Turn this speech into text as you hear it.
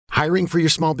Hiring for your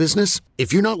small business?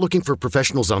 If you're not looking for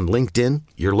professionals on LinkedIn,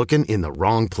 you're looking in the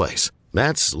wrong place.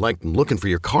 That's like looking for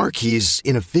your car keys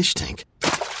in a fish tank.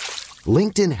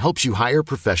 LinkedIn helps you hire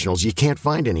professionals you can't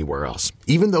find anywhere else,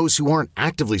 even those who aren't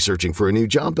actively searching for a new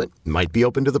job but might be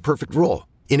open to the perfect role.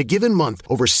 In a given month,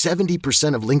 over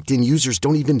 70% of LinkedIn users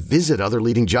don't even visit other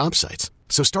leading job sites.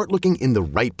 So start looking in the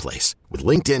right place. With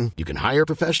LinkedIn, you can hire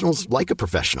professionals like a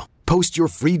professional. Post your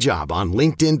free job on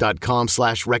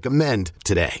linkedin.com/recommend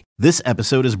today. This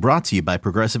episode is brought to you by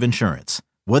Progressive Insurance.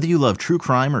 Whether you love true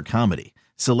crime or comedy,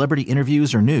 celebrity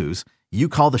interviews or news, you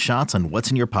call the shots on what's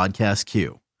in your podcast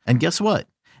queue. And guess what?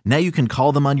 Now you can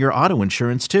call them on your auto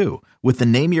insurance too with the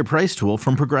Name Your Price tool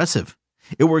from Progressive.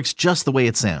 It works just the way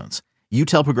it sounds. You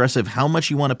tell Progressive how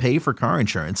much you want to pay for car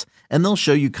insurance, and they'll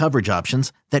show you coverage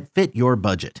options that fit your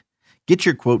budget. Get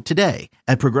your quote today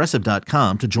at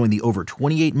Progressive.com to join the over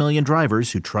 28 million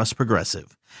drivers who trust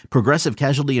Progressive. Progressive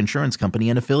Casualty Insurance Company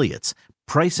and Affiliates.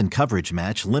 Price and coverage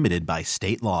match limited by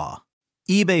state law.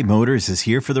 eBay Motors is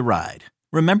here for the ride.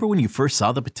 Remember when you first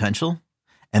saw the potential?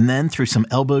 And then through some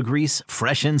elbow grease,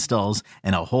 fresh installs,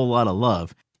 and a whole lot of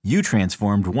love, you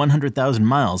transformed 100,000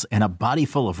 miles and a body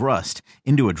full of rust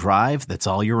into a drive that's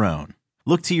all your own.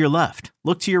 Look to your left.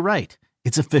 Look to your right.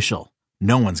 It's official.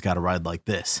 No one's got a ride like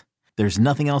this. There's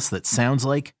nothing else that sounds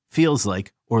like, feels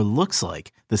like, or looks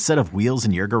like the set of wheels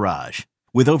in your garage.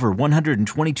 With over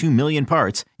 122 million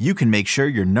parts, you can make sure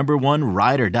your number one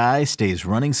ride or die stays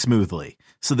running smoothly.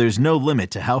 So there's no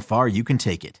limit to how far you can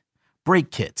take it.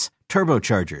 Brake kits,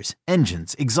 turbochargers,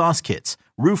 engines, exhaust kits,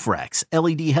 roof racks,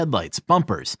 LED headlights,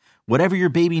 bumpers, whatever your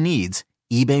baby needs,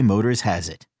 eBay Motors has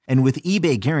it. And with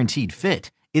eBay Guaranteed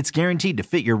Fit, it's guaranteed to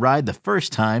fit your ride the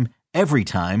first time, every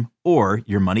time, or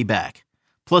your money back.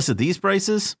 Plus at these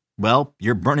prices, well,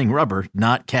 you're burning rubber,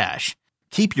 not cash.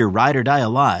 Keep your ride or die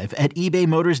alive at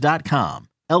ebaymotors.com.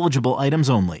 Eligible items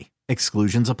only.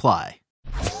 Exclusions apply.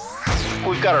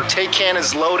 We've got our take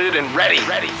cannons loaded and ready.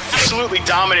 Absolutely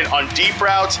dominant on deep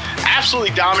routes.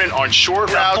 Absolutely dominant on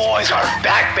short routes. Boys are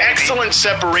back, baby. Excellent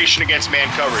separation against man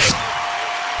coverage.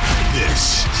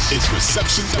 This is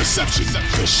Reception,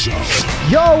 the show.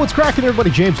 Yo, what's cracking,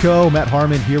 everybody? James Coe, Matt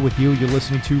Harmon here with you. You're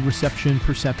listening to Reception,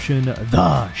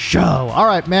 the show. All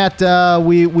right, Matt,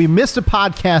 we missed a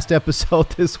podcast episode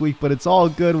this week, but it's all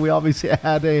good. We obviously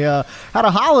had a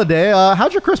holiday.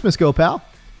 How'd your Christmas go, pal?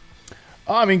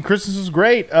 I mean, Christmas was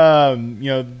great.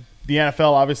 The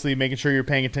NFL obviously making sure you're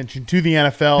paying attention to the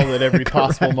NFL at every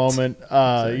possible moment.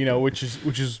 Which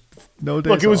is no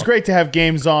days look. It was off. great to have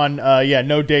games on.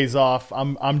 No days off.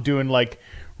 I'm doing like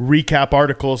recap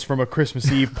articles from a Christmas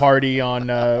Eve party on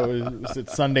was it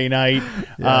Sunday night.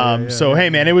 Hey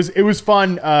man, it was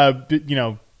fun. I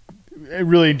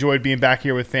really enjoyed being back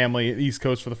here with family at East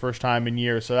Coast for the first time in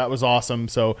years. So that was awesome.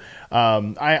 So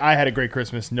I had a great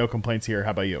Christmas. No complaints here.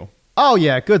 How about you? Oh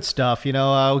yeah, good stuff. We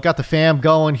got the fam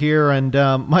going here, and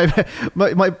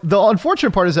the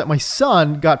unfortunate part is that my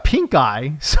son got pink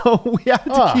eye, so we had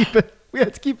to keep it. We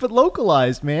had to keep it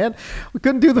localized, man. We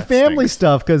couldn't do the family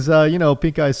stuff because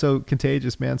pink eye is so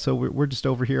contagious, man. So we're just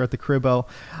over here at the cribbo,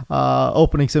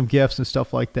 opening some gifts and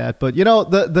stuff like that. But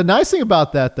the nice thing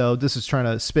about that, though, this is trying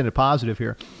to spin it positive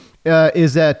here.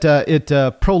 Is that it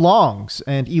prolongs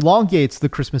and elongates the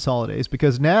Christmas holidays,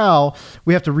 because now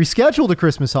we have to reschedule the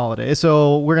Christmas holidays.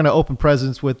 So we're going to open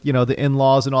presents with, the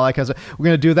in-laws and all that kind of stuff. We're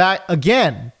going to do that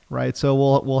again, right? So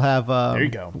we'll have there you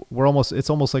go. It's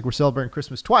almost like we're celebrating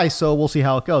Christmas twice. So we'll see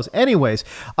how it goes. Anyways,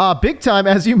 big time,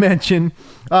 as you mentioned,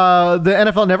 the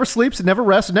NFL never sleeps, it never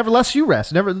rests, it never lets you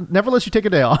rest, never lets you take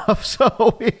a day off.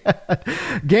 So we had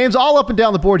games all up and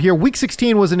down the board here. Week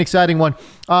 16 was an exciting one.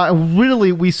 And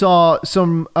really, we saw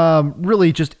some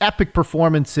really just epic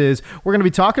performances. We're going to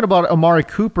be talking about Amari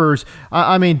Cooper's,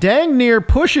 dang near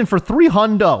pushing for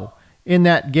 300 in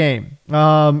that game.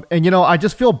 I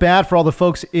just feel bad for all the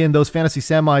folks in those fantasy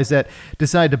semis that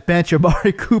decided to bench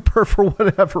Amari Cooper for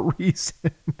whatever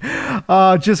reason.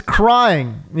 Just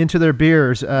crying into their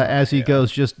beers as he goes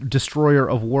just destroyer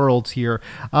of worlds here.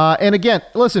 And again,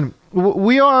 listen,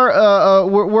 we're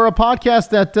a podcast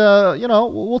that,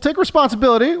 we'll take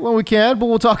responsibility when we can, but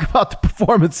we'll talk about the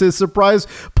performances, surprise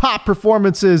pop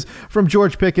performances from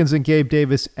George Pickens and Gabe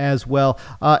Davis as well.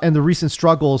 And the recent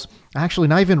struggles, actually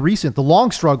not even recent, the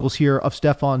long struggles here of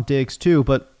Stephon Diggs too.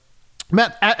 But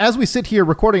Matt, as we sit here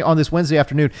recording on this Wednesday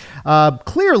afternoon,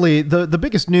 clearly the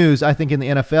biggest news, I think, in the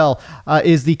NFL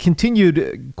is the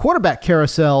continued quarterback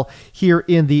carousel here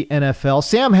in the NFL.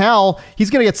 Sam Howell, he's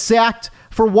going to get sacked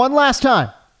for one last time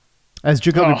as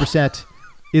Jacoby Brissett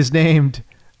is named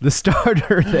the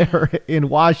starter there in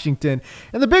Washington.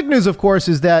 And the big news, of course,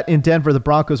 is that in Denver, the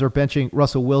Broncos are benching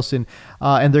Russell Wilson,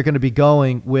 and they're going to be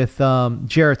going with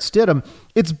Jarrett Stidham.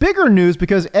 It's bigger news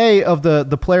because, A, of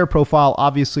the player profile,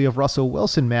 obviously, of Russell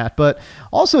Wilson, Matt, but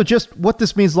also just what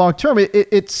this means long-term.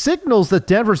 It signals that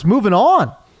Denver's moving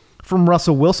on from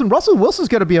Russell Wilson. Russell Wilson's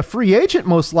going to be a free agent,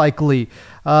 most likely,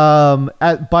 by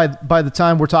the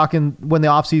time we're talking when the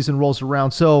offseason rolls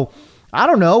around. So, I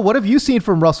don't know. What have you seen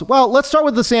from Russell? Well, let's start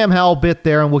with the Sam Howell bit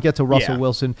there, and we'll get to Russell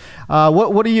Wilson.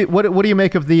 What do you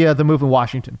make of the move in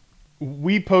Washington?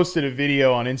 We posted a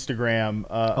video on Instagram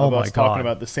of us talking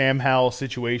about the Sam Howell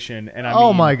situation, and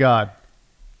my God,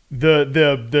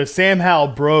 the Sam Howell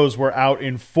bros were out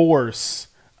in force.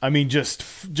 I mean, just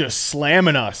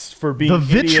slamming us for being the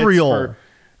vitriol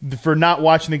for not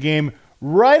watching the game.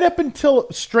 Right up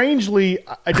until, strangely,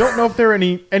 I don't know if there are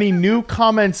any new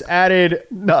comments added.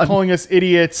 None. Calling us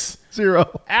idiots.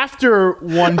 0. After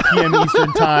 1 p.m.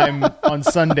 Eastern time on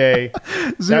Sunday.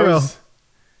 0.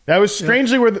 That was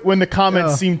strangely when the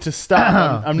comments seemed to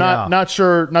stop. I'm not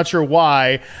sure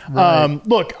why. Right.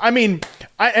 Look, I mean,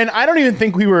 I don't even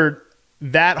think we were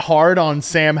that hard on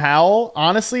Sam Howell.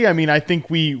 Honestly, I mean, I think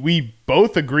we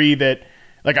both agree that.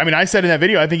 Like, I mean, I said in that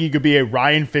video, I think he could be a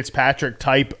Ryan Fitzpatrick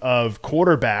type of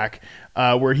quarterback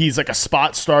where he's like a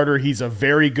spot starter. He's a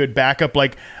very good backup.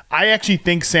 Like, I actually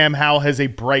think Sam Howell has a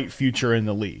bright future in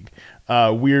the league,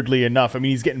 weirdly enough. I mean,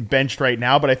 he's getting benched right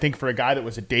now, but I think for a guy that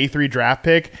was a day 3 draft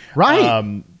pick,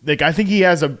 right? Like, I think he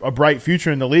has a bright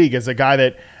future in the league as a guy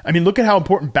that, I mean, look at how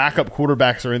important backup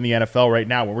quarterbacks are in the NFL right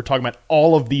now when we're talking about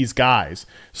all of these guys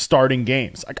starting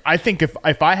games. Like, I think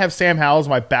if I have Sam Howell as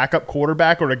my backup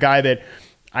quarterback or a guy that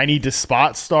I need to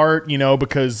spot start,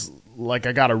 because like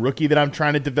I got a rookie that I'm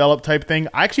trying to develop type thing,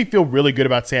 I actually feel really good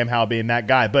about Sam Howell being that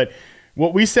guy. But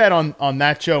what we said on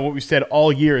that show, what we said all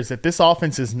year is that this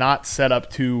offense is not set up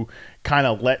to kind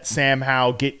of let Sam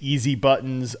Howell get easy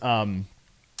buttons.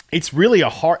 It's really a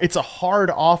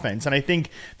hard offense. And I think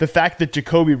the fact that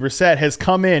Jacoby Brissett has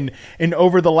come in and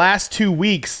over the last 2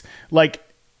 weeks, like,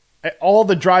 all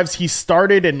the drives he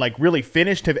started and like really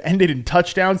finished have ended in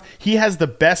touchdowns. He has the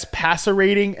best passer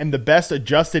rating and the best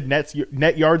adjusted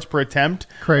net yards per attempt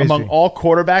among all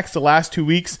quarterbacks the last 2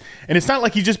 weeks. And it's not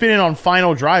like he's just been in on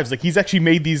final drives. Like, he's actually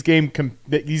made these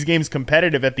games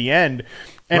competitive at the end.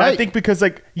 And I think because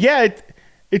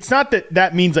it's not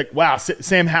that means like, wow,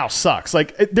 Sam Howell sucks.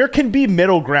 Like, there can be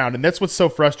middle ground. And that's what's so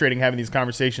frustrating having these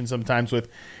conversations sometimes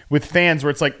with fans where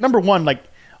it's like, number one, like,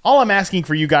 all I'm asking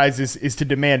for you guys is to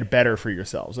demand better for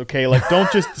yourselves, okay? Like,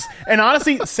 don't just – and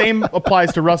honestly, same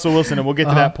applies to Russell Wilson, and we'll get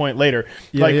to that point later.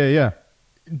 Yeah.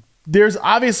 There's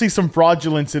obviously some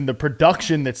fraudulence in the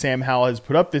production that Sam Howell has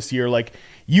put up this year. Like,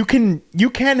 you can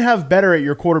have better at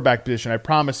your quarterback position, I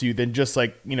promise you, than just,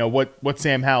 like, what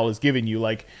Sam Howell is giving you.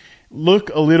 Like,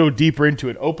 look a little deeper into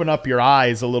it. Open up your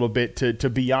eyes a little bit to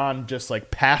beyond just,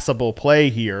 like, passable play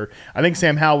here. I think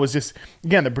Sam Howell was just –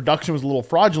 again, the production was a little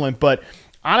fraudulent, but –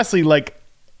 honestly, like,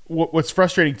 what's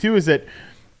frustrating too is that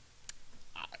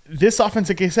this offense,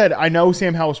 like I said, I know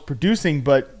Sam Howell is producing,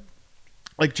 but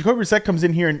like Jacoby Brissett comes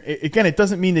in here, and again, it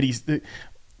doesn't mean that he's.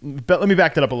 But let me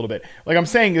back that up a little bit. Like, I'm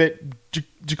saying that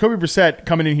Jacoby Brissett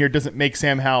coming in here doesn't make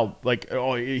Sam Howell like,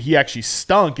 oh, he actually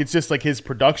stunk. It's just like his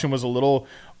production was a little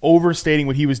overstating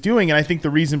what he was doing, and I think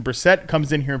the reason Brissett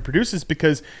comes in here and produces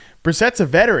because Brissett's a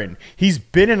veteran. He's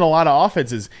been in a lot of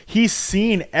offenses. He's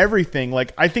seen everything.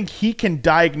 Like, I think he can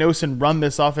diagnose and run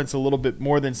this offense a little bit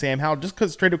more than Sam Howell, just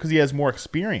straight up because he has more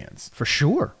experience. For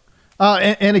sure.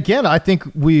 And again, I think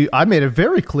I made it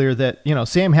very clear that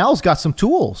Sam Howell's got some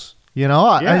tools. It's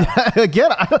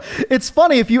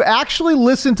funny if you actually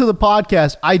listen to the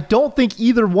podcast. I don't think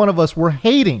either one of us were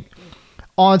hating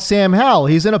on Sam Howell.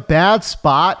 He's in a bad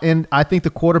spot, and I think the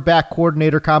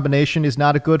quarterback-coordinator combination is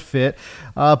not a good fit.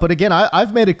 But again,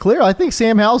 I've made it clear. I think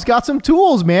Sam Howell's got some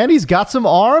tools, man. He's got some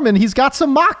arm, and he's got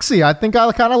some moxie. I think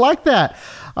I kind of like that.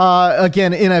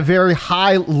 Again, in a very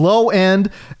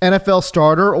low-end NFL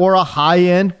starter or a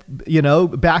high-end,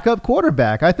 backup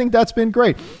quarterback. I think that's been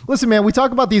great. Listen, man, we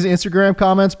talk about these Instagram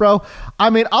comments, bro.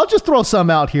 I mean, I'll just throw some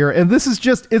out here, and it's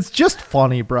just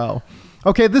funny, bro.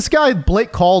 Okay, this guy,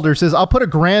 Blake Calder, says, I'll put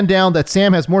 $1,000 down that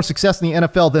Sam has more success in the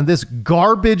NFL than this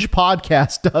garbage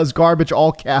podcast does. Garbage,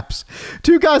 all caps.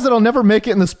 2 guys that'll never make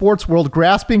it in the sports world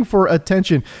grasping for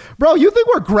attention. Bro, you think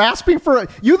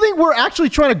we're actually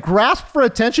trying to grasp for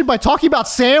attention by talking about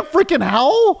Sam freaking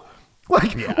Howell?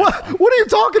 Like, what are you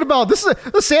talking about? This is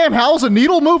the Sam Howell's a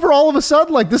needle mover all of a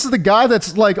sudden? Like, this is the guy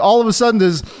that's like all of a sudden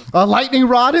is a lightning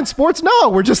rod in sports? No,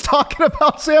 we're just talking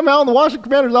about Sam Howell and the Washington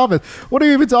Commanders offense. What are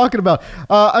you even talking about?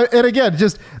 And again,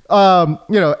 just,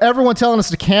 everyone telling us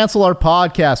to cancel our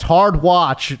podcast, hard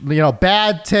watch,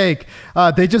 bad take.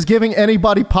 They just giving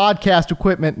anybody podcast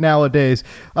equipment nowadays.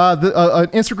 An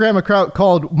Instagram account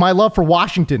called My Love for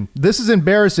Washington. This is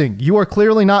embarrassing. You are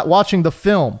clearly not watching the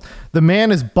film. The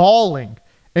man is bawling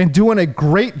and doing a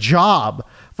great job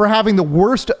for having the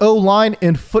worst O-line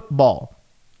in football.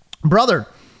 Brother,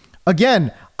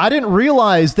 again, I didn't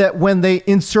realize that when they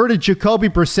inserted Jacoby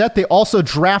Brissett, they also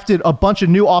drafted a bunch of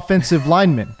new offensive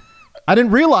linemen. I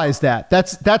didn't realize that.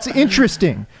 That's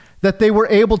interesting that they were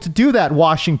able to do that,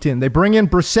 Washington. They bring in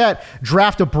Brissett,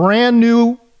 draft a brand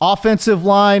new offensive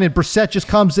line, and Brissett just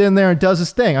comes in there and does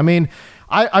his thing. I mean,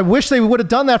 I wish they would have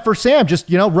done that for Sam,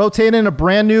 just, rotate in a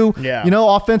brand new,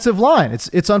 offensive line.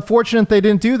 It's unfortunate they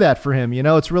didn't do that for him.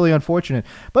 It's really unfortunate.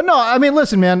 But no, I mean,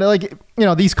 listen, man,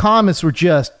 these comments were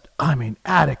just,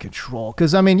 out of control.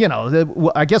 Because,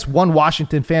 I guess one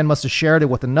Washington fan must have shared it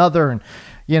with another, and,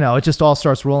 it just all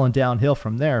starts rolling downhill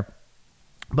from there.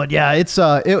 But yeah, it's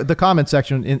the comment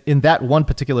section in that one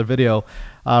particular video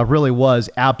really was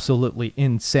absolutely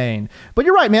insane. But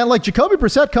you're right, man. Like, Jacoby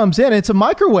Brissett comes in, it's a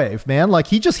microwave, man. Like,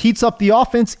 he just heats up the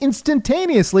offense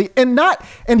instantaneously,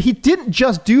 and he didn't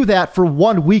just do that for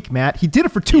 1 week, Matt. He did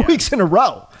it for 2 weeks in a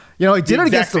row. He did it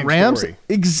against the Rams.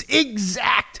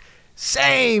 Exact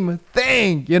same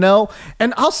thing,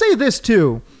 And I'll say this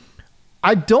too.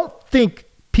 I don't think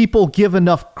people give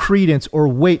enough credence or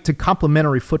weight to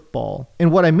complementary football.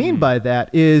 And what I mean by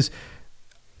that is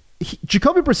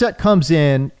Jacoby Brissett comes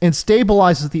in and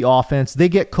stabilizes the offense. They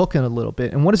get cooking a little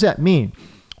bit. And what does that mean?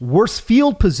 Worse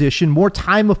field position, more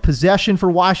time of possession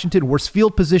for Washington, worse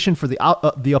field position for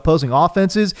the opposing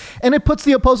offenses, and it puts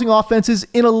the opposing offenses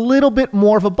in a little bit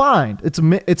more of a bind. It's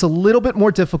a little bit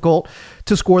more difficult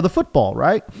to score the football,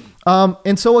 right?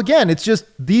 And so again, it's just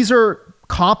these are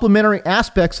complementary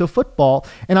aspects of football.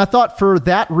 And I thought for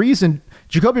that reason,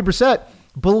 Jacoby Brissett,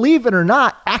 believe it or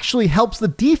not, actually helps the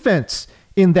defense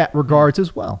in that regards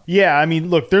as well. Yeah, I mean,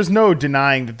 look, there's no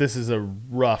denying that this is a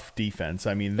rough defense.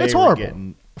 I mean, they were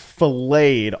getting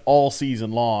filleted all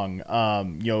season long.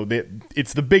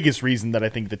 It's the biggest reason that I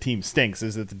think the team stinks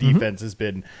is that the defense has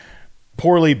been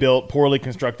poorly built, poorly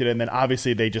constructed, and then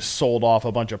obviously they just sold off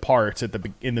a bunch of parts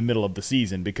in the middle of the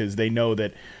season because they know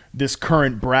that this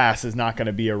current brass is not going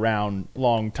to be around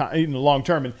long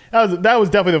term. And that was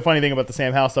definitely the funny thing about the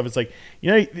Sam Howell stuff. It's like,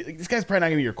 this guy's probably not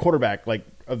going to be your quarterback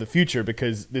of the future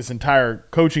because this entire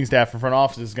coaching staff and front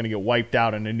office is going to get wiped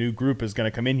out and a new group is going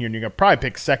to come in here and you're going to probably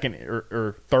pick second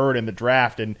or third in the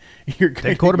draft and you're going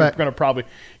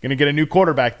to get a new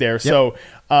quarterback there. Yep. So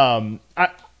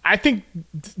I think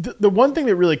the one thing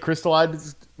that really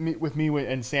crystallized with me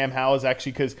and Sam Howell is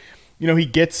actually because, he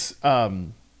gets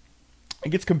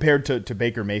compared to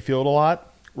Baker Mayfield a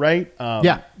lot, right?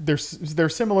 They're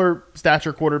similar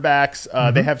stature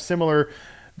quarterbacks. They have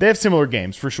similar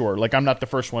games for sure. Like, I'm not the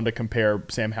first one to compare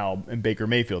Sam Howell and Baker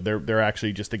Mayfield. They're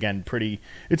actually just, again,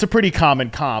 it's a pretty common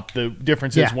comp. The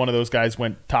difference is one of those guys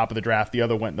went top of the draft, the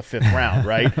other went in the 5th round,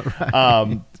 right?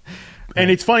 Right. And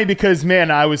it's funny because,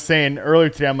 man, I was saying earlier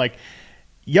today, I'm like,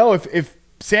 if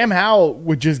Sam Howell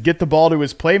would just get the ball to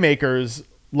his playmakers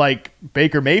like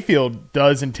Baker Mayfield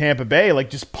does in Tampa Bay, like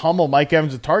just pummel Mike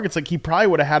Evans with targets, like he probably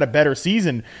would have had a better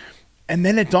season. And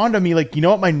then it dawned on me, like,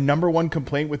 what my number one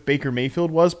complaint with Baker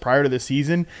Mayfield was prior to the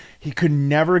season? He could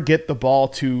never get the ball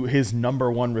to his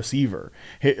number one receiver.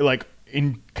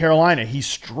 In Carolina, he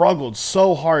struggled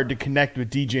so hard to connect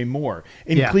with DJ Moore.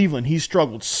 In Cleveland, he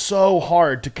struggled so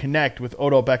hard to connect with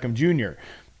Odell Beckham Jr.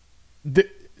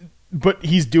 But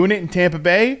he's doing it in Tampa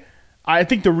Bay. I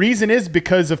think the reason is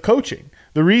because of coaching.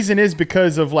 The reason is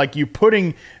because of you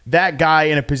putting that guy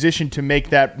in a position to make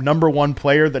that number one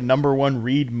player the number one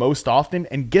read most often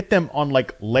and get them on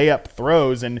layup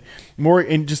throws and more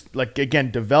in just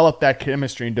again, develop that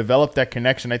chemistry and develop that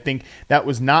connection. I think that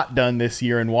was not done this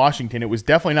year in Washington. It was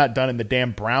definitely not done in the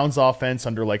damn Browns offense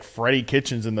under Freddie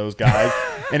Kitchens and those guys.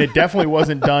 And it definitely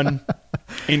wasn't done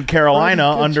in Carolina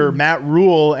under Matt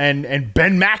Rule and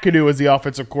Ben McAdoo as the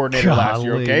offensive coordinator last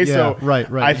year. Okay. Yeah, so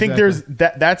right. I think there's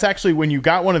that's actually when you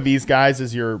got one of these guys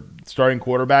as your starting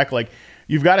quarterback,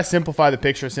 you've got to simplify the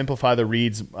picture, simplify the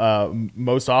reads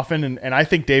most often. And I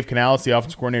think Dave Canales, the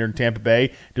offensive coordinator in Tampa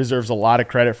Bay, deserves a lot of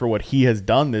credit for what he has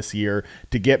done this year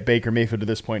to get Baker Mayfield to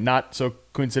this point. Not so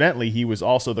coincidentally, he was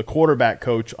also the quarterback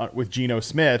coach with Geno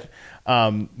Smith.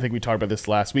 I think we talked about this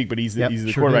last week, but he's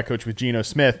the quarterback coach with Geno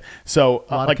Smith. So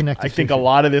I think a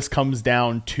lot of this comes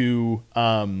down to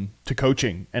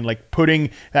coaching and like putting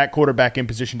that quarterback in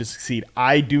position to succeed.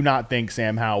 I do not think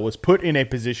Sam Howell was put in a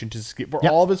position to succeed for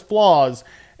all of his flaws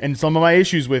and some of my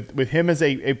issues with him as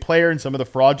a player and some of the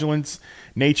fraudulence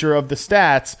nature of the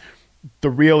stats.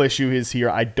 The real issue is here.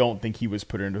 I don't think he was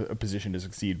put in a position to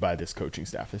succeed by this coaching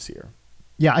staff this year.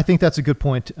 Yeah, I think that's a good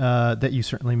point that you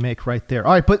certainly make right there.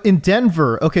 All right, but in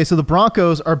Denver, okay, so the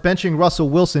Broncos are benching Russell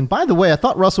Wilson. By the way, I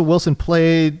thought Russell Wilson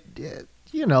played,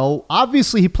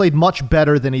 obviously he played much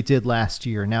better than he did last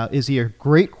year. Now, is he a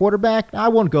great quarterback? I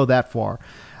won't go that far.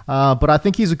 But I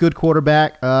think he's a good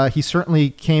quarterback. He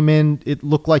certainly came in, it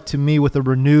looked like to me, with a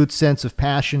renewed sense of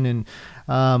passion and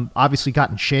obviously got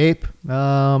in shape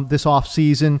this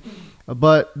offseason.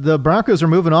 But the Broncos are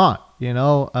moving on,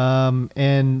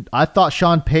 and I thought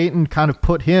Sean Payton kind of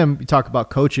put him, you talk about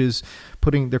coaches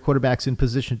putting their quarterbacks in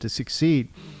position to succeed.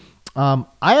 I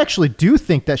actually do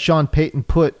think that Sean Payton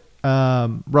put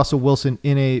Russell Wilson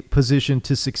in a position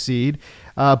to succeed.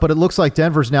 But it looks like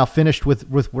Denver's now finished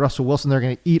with Russell Wilson. They're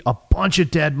going to eat a bunch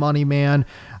of dead money, man.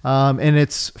 And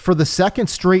it's for the second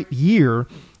straight year,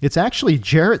 it's actually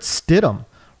Jarrett Stidham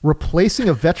replacing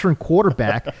a veteran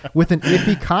quarterback with an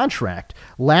iffy contract.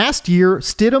 Last year,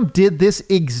 Stidham did this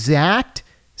exact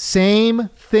same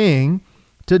thing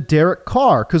to Derek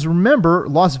Carr. Because remember,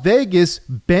 Las Vegas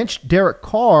benched Derek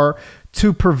Carr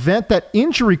to prevent that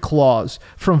injury clause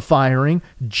from firing,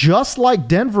 just like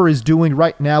Denver is doing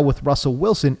right now with Russell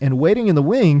Wilson. And waiting in the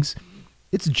wings,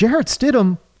 it's Jarrett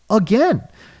Stidham again.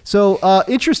 So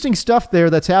interesting stuff there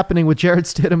that's happening with Jarrett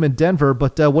Stidham in Denver.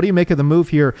 But what do you make of the move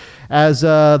here as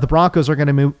the Broncos are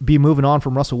going to be moving on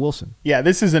from Russell Wilson? Yeah,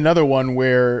 this is another one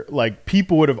where like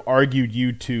people would have argued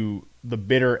you to the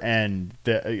bitter end,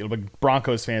 that like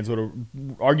Broncos fans would have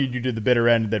argued you to the bitter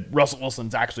end that Russell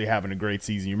Wilson's actually having a great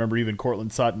season. You remember even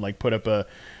Cortland Sutton like put up a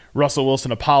Russell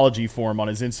Wilson apology form on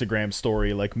his Instagram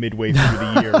story like midway through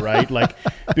the year, right? Like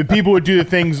the people would do the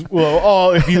things.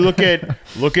 Well, if you look at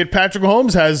Patrick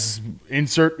Mahomes has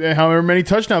insert however many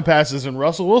touchdown passes, and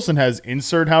Russell Wilson has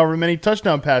insert however many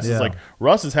touchdown passes. Yeah. Like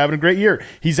Russ is having a great year.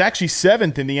 He's actually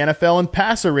 7th in the NFL in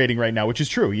passer rating right now, which is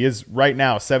true. He is right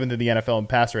now 7th in the NFL in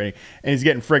passer rating, and he's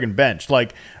getting friggin' benched.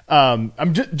 Like I'm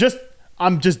just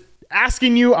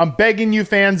asking you, I'm begging you,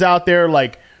 fans out there,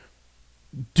 like.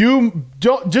 Don't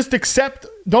accept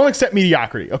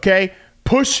mediocrity, okay?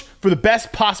 Push for the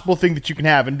best possible thing that you can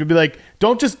have, and to be like,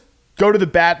 don't just go to the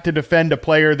bat to defend a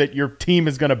player that your team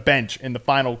is going to bench in the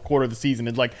final quarter of the season.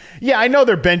 It's like, yeah, I know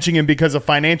they're benching him because of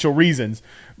financial reasons.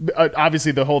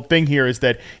 Obviously, the whole thing here is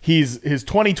that his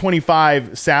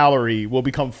 2025 salary will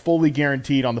become fully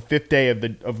guaranteed on the 5th day of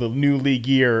the new league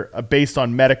year based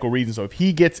on medical reasons. So if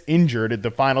he gets injured at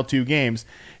the final 2 games,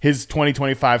 his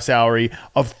 2025 salary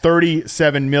of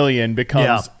 $37 million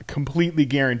becomes completely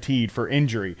guaranteed for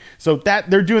injury. So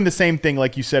that they're doing the same thing,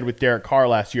 like you said, with Derek Carr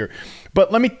last year.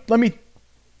 But let me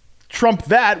trump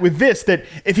that with this, that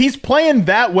if he's playing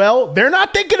that well, they're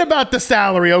not thinking about the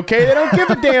salary, okay? They don't give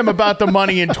a damn about the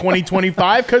money in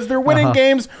 2025 because they're winning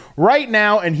games right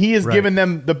now, and he is giving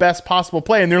them the best possible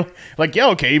play. And they're like, yeah,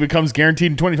 okay, he becomes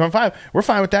guaranteed in 2025. We're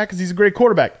fine with that because he's a great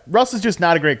quarterback. Russ is just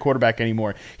not a great quarterback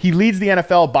anymore. He leads the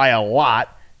NFL by a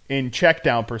lot in check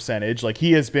down percentage. Like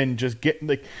he has been just getting,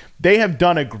 like they have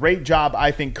done a great job,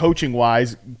 I think, coaching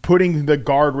wise, putting the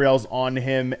guardrails on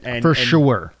him and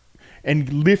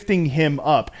lifting him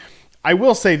up. I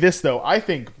will say this though, I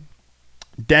think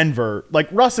Denver, like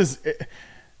Russ is,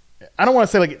 I don't want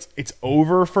to say like it's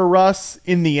over for Russ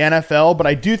in the NFL, but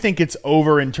I do think it's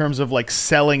over in terms of like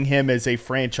selling him as a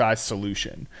franchise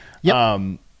solution. Yep.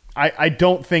 I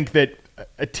don't think that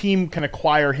a team can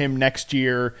acquire him next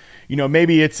year.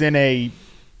 Maybe it's in a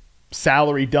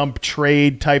salary dump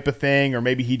trade type of thing, or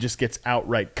maybe he just gets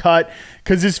outright cut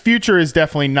because his future is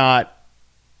definitely not.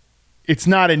 It's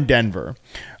not in Denver.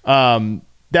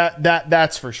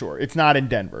 That's for sure. It's not in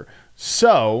Denver.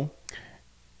 So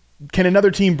can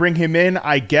another team bring him in?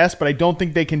 I guess, but I don't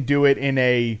think they can do it in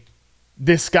a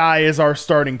this guy is our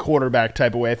starting quarterback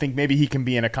type of way. I think maybe he can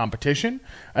be in a competition.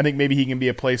 I think maybe he can be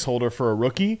a placeholder for a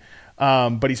rookie.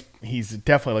 But he's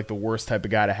definitely like the worst type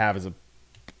of guy to have as a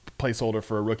placeholder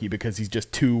for a rookie because he's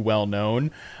just too well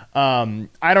known.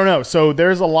 I don't know. So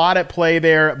there's a lot at play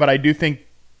there, but I do think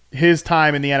his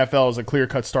time in the NFL as a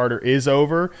clear-cut starter is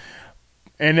over.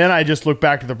 And then I just look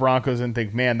back to the Broncos and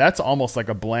think, man, that's almost like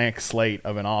a blank slate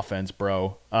of an offense,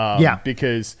 bro.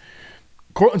 Because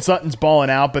Courtland Sutton's balling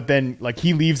out, but then like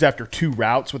he leaves after 2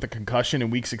 routes with a concussion in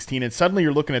week 16, and suddenly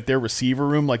you're looking at their receiver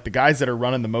room. Like the guys that are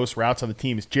running the most routes on the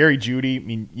team is Jerry Jeudy. I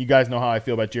mean, you guys know how I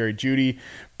feel about Jerry Jeudy,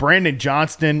 Brandon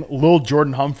Johnston, Lil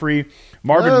Jordan Humphrey,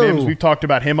 Marvin Mims. We've talked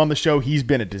about him on the show. He's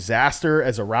been a disaster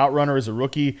as a route runner, as a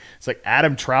rookie. It's like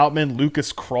Adam Troutman,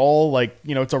 Lucas Krull. Like,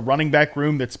 you know, it's a running back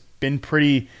room that's been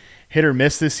pretty hit or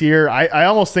miss this year. I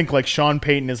almost think like Sean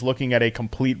Payton is looking at a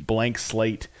complete blank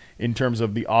slate in terms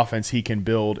of the offense he can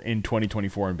build in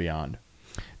 2024 and beyond.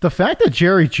 The fact that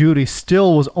Jerry Jeudy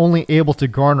still was only able to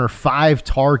garner 5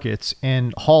 targets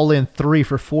and haul in 3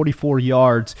 for 44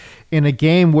 yards in a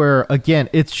game where, again,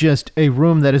 it's just a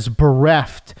room that is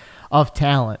bereft of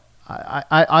talent,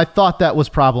 I thought that was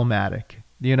problematic.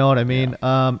 You know what I mean?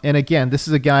 Yeah. And again, this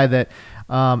is a guy that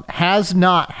has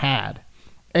not had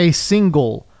a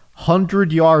single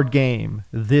 100-yard game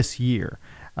this year.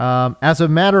 As a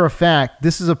matter of fact,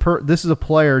 this is a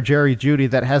player, Jerry Jeudy,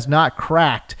 that has not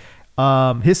cracked.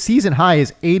 His season high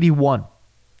is 81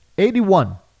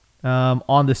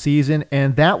 on the season,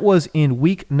 and that was in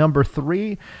week number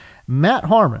 3. Matt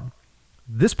Harmon,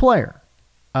 this player,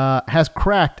 has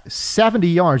cracked 70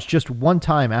 yards just one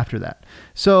time after that.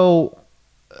 So,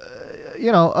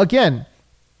 again,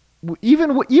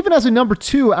 even as a number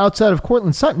 2 outside of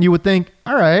Courtland Sutton, you would think,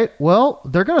 all right, well,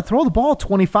 they're going to throw the ball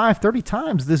 25, 30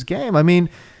 times this game. I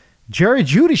mean, Jerry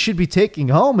Jeudy should be taking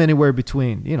home anywhere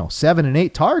between, 7 and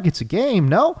 8 targets a game.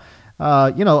 No,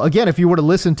 again, if you were to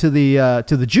listen to the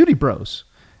Jeudy bros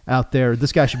out there,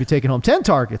 this guy should be taking home 10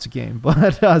 targets a game.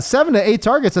 But 7 to 8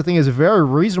 targets, I think, is a very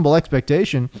reasonable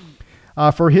expectation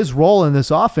for his role in this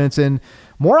offense. And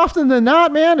more often than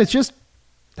not, man, that just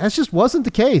wasn't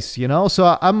the case,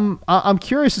 So I'm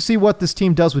curious to see what this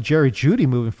team does with Jerry Jeudy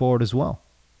moving forward as well.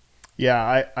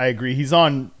 Yeah, I agree. He's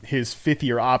on his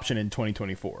 5th-year option in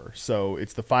 2024, so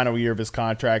it's the final year of his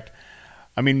contract.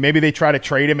 I mean, maybe they try to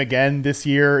trade him again this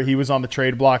year. He was on the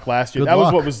trade block last year. That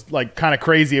was what was like kind of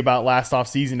crazy about last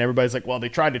offseason. Everybody's like, well, they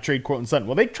tried to trade Courtland Sutton.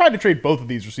 Well, they tried to trade both of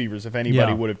these receivers if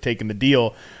anybody would have taken the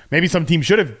deal. Maybe some team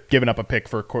should have given up a pick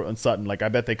for Courtland Sutton. Like I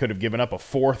bet they could have given up a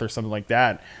 4th or something like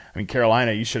that. I mean,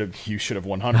 Carolina, you should have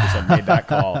 100% made that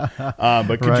call.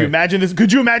 But could you imagine this?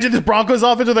 Could you imagine this Broncos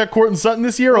offense with that Courtland Sutton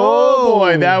this year? Oh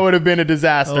boy, that would have been a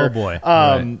disaster. Oh boy.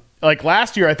 Right. Like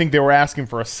last year, I think they were asking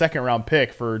for a 2nd-round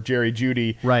pick for Jerry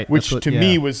Jeudy, right? Which to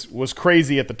me was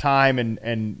crazy at the time,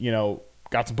 and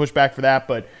got some pushback for that.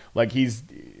 But like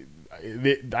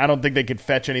I don't think they could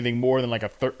fetch anything more than like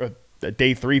a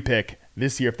day 3 pick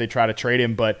this year if they try to trade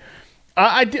him. But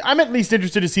I'm at least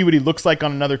interested to see what he looks like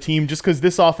on another team, just because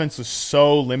this offense is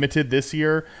so limited this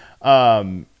year.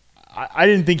 I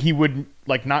didn't think he would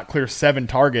like not clear 7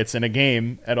 targets in a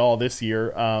game at all this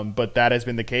year, but that has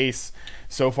been the case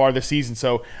so far this season.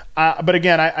 So, but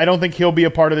again, I don't think he'll be a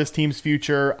part of this team's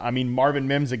future. I mean, Marvin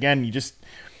Mims, again,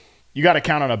 you got to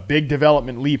count on a big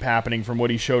development leap happening from what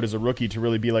he showed as a rookie to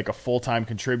really be like a full-time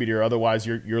contributor. Otherwise,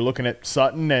 you're looking at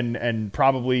Sutton and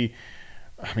probably,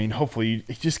 I mean, hopefully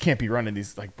he just can't be running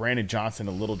these like Brandon Johnson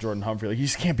and Little Jordan Humphrey. Like, you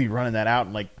just can't be running that out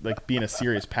and like being a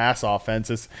serious pass offense.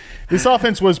 This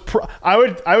offense was, I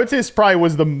would say this probably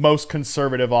was the most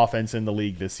conservative offense in the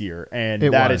league this year. And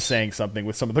that is saying something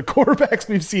with some of the quarterbacks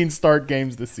we've seen start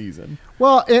games this season.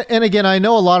 Well, and again, I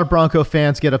know a lot of Bronco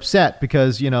fans get upset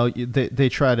because, they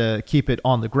try to keep it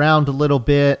on the ground a little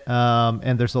bit.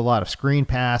 And there's a lot of screen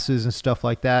passes and stuff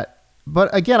like that. But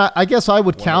again, I guess I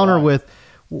would counter with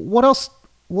what else?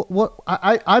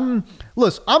 I'm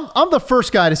the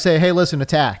first guy to say, hey, listen,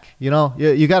 attack. You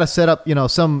got to set up,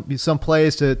 some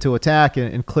plays to attack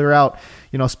and clear out,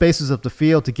 spaces of the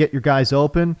field to get your guys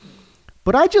open.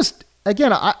 But I guess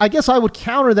I would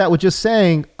counter that with just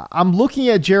saying, I'm looking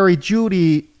at Jerry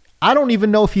Jeudy. I don't even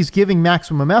know if he's giving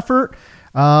maximum effort.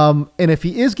 And if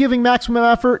he is giving maximum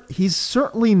effort, he's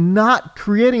certainly not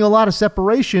creating a lot of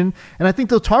separation. And I think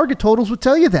the target totals would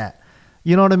tell you that.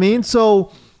 You know what I mean?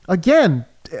 So again,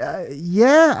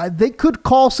 they could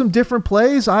call some different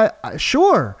plays.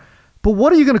 Sure. But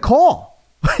what are you going to call?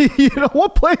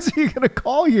 What plays are you going to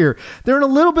call here? They're in a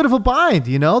little bit of a bind.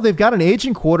 They've got an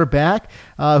aging quarterback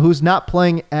who's not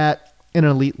playing at an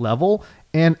elite level.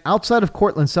 And outside of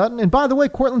Courtland Sutton, and by the way,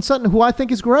 Courtland Sutton, who I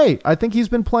think is great. I think he's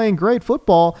been playing great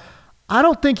football. I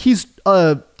don't think he's,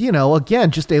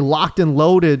 again, just a locked and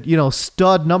loaded,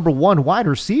 stud number 1 wide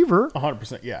receiver.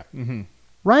 100%. Yeah. Mm-hmm.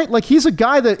 Right? Like, he's a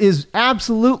guy that is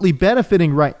absolutely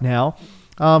benefiting right now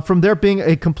from there being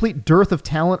a complete dearth of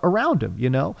talent around him,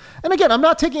 And again, I'm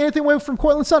not taking anything away from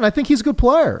Courtland Sutton. I think he's a good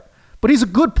player, but he's a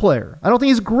good player. I don't think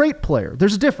he's a great player.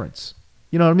 There's a difference.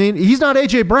 You know what I mean? He's not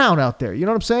A.J. Brown out there. You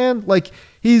know what I'm saying? Like,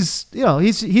 he's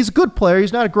a good player.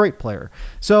 He's not a great player.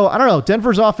 So, I don't know.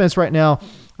 Denver's offense right now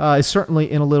is certainly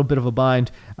in a little bit of a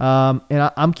bind.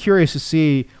 And I'm curious to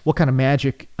see what kind of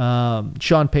magic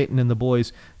Sean Payton and the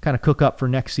boys kind of cook up for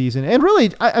next season. And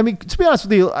really, I mean, to be honest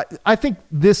with you, I think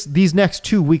these next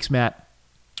 2 weeks, Matt,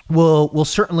 will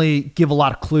certainly give a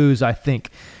lot of clues, I think,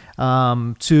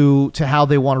 to how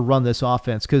they want to run this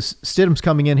offense, because Stidham's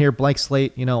coming in here, blank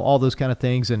slate, all those kind of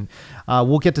things, and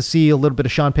we'll get to see a little bit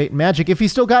of Sean Payton magic if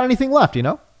he's still got anything left,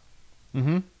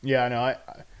 Mm-hmm. Yeah, I know.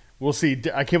 We'll see.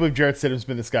 I can't believe Jarrett Stidham's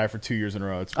been this guy for 2 years in a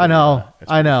row. I know.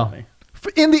 Funny.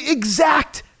 In the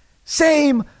exact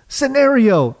same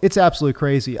scenario, it's absolutely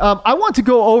crazy. I want to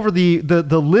go over the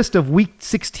list of Week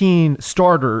 16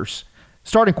 starting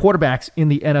quarterbacks in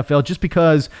the NFL, just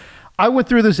because I went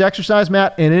through this exercise,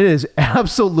 Matt, and it is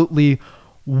absolutely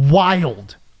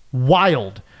wild.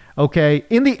 Okay,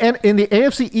 in the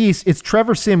AFC East, it's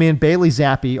Trevor Siemian, Bailey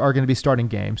Zappi are going to be starting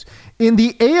games. In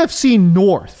the AFC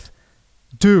North,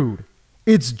 dude,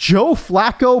 it's Joe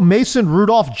Flacco, Mason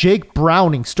Rudolph, Jake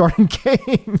Browning starting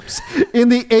games in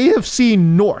the AFC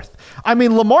North. I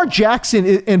mean, Lamar Jackson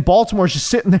in Baltimore is just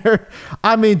sitting there.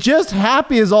 I mean, just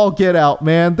happy as all get out,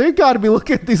 man. They got to be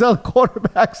looking at these other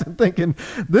quarterbacks and thinking,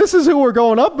 this is who we're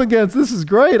going up against. This is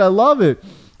great. I love it.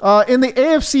 In the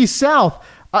AFC South,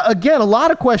 again, a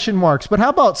lot of question marks, but how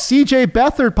about CJ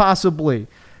Beathard possibly?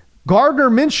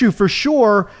 Gardner Minshew for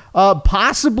sure.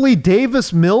 Possibly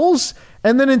Davis Mills.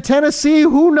 And then in Tennessee,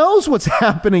 who knows what's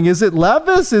happening? Is it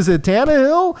Levis? Is it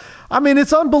Tannehill? I mean,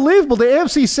 it's unbelievable. The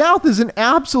AFC South is an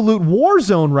absolute war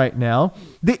zone right now.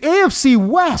 The AFC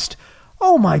West,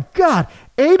 oh my God.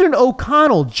 Aiden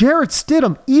O'Connell, Jarrett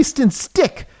Stidham, Easton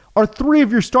Stick are 3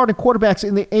 of your starting quarterbacks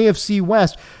in the AFC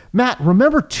West. Matt,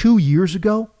 remember 2 years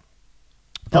ago?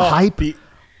 The hype?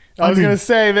 I was going to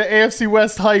say, the AFC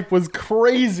West hype was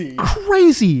crazy.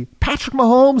 Crazy. Patrick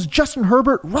Mahomes, Justin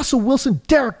Herbert, Russell Wilson,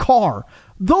 Derek Carr.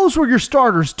 Those were your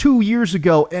starters 2 years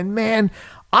ago. And, man,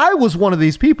 I was one of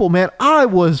these people, man. I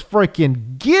was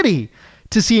freaking giddy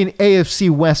to see an AFC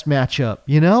West matchup.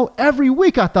 Every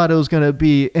week I thought it was going to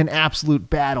be an absolute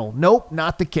battle. Nope,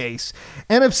 not the case.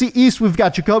 NFC East, we've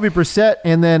got Jacoby Brissett.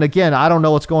 And then, again, I don't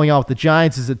know what's going on with the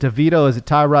Giants. Is it DeVito? Is it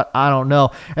Tyrod? I don't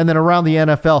know. And then around the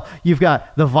NFL, you've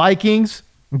got the Vikings.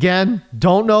 Again,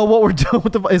 don't know what we're doing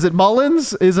with is it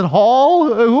Mullins? Is it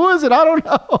Hall? Who is it? I don't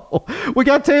know. We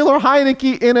got Taylor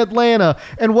Heineke in Atlanta.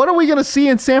 And what are we going to see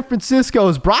in San Francisco?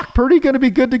 Is Brock Purdy going to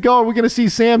be good to go? Or are we going to see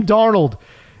Sam Darnold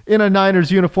in a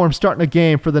Niners uniform starting a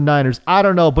game for the Niners? I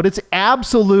don't know, but it's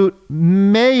absolute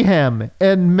mayhem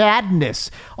and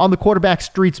madness on the quarterback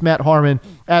streets, Matt Harmon,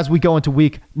 as we go into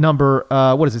week number,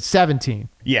 17?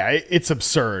 Yeah, it's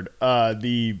absurd,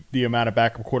 the amount of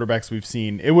backup quarterbacks we've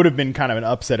seen. It would have been kind of an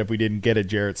upset if we didn't get a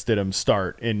Jarrett Stidham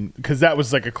start, because that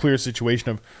was like a clear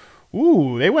situation of,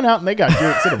 ooh, they went out and they got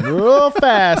Jarrett Stidham real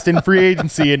fast in free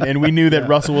agency, and we knew that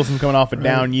Russell Wilson's coming off a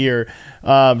down year.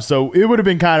 So it would have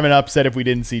been kind of an upset if we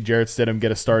didn't see Jarrett Stidham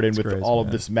get a start in with crazy, all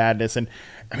of this madness. And,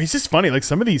 I mean, it's just funny. Like,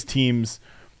 some of these teams,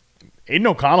 Aiden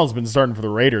O'Connell's been starting for the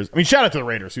Raiders. I mean, shout out to the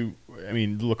Raiders, who, I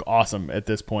mean, look awesome at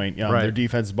this point. Right. Their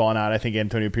defense is balling out. I think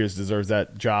Antonio Pierce deserves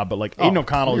that job. But, like, Aiden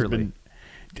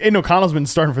O'Connell's been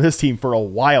starting for this team for a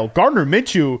while. Gardner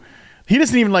Minshew, he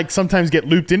doesn't even sometimes get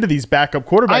looped into these backup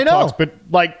quarterback talks, but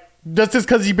just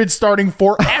because he's been starting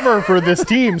forever for this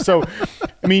team. So,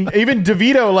 I mean, even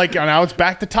DeVito, now it's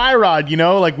back to Tyrod,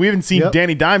 we haven't seen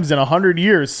Danny Dimes in 100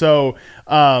 years. So,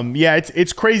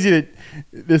 it's crazy that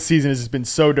this season has just been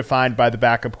so defined by the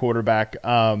backup quarterback.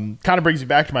 Kind of brings me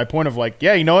back to my point of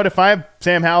you know what? If I have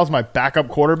Sam Howell as my backup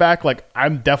quarterback,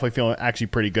 I'm definitely feeling actually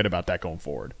pretty good about that going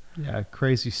forward. Yeah,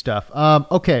 crazy stuff.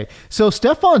 Okay, so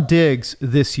Stephon Diggs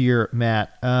this year,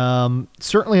 Matt,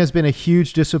 certainly has been a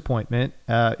huge disappointment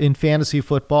in fantasy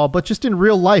football, but just in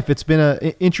real life, it's been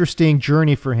an interesting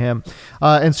journey for him,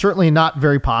 and certainly not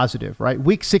very positive, right?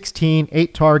 Week 16,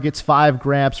 8 targets, 5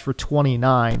 grabs for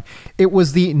 29. It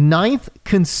was the 9th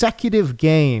consecutive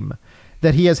game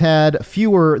that he has had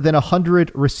fewer than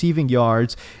 100 receiving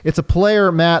yards. It's a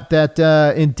player, Matt, that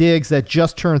in Diggs that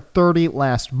just turned 30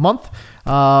 last month.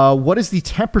 What is the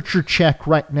temperature check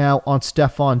right now on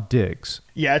Stephon Diggs?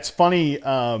 Yeah, it's funny.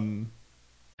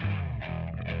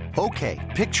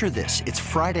 Okay, picture this. It's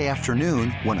Friday afternoon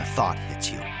when a thought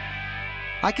hits you.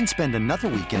 I can spend another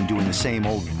weekend doing the same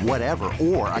old whatever,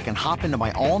 or I can hop into my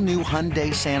all-new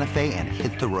Hyundai Santa Fe and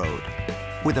hit the road.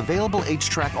 With available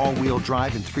H-Track all-wheel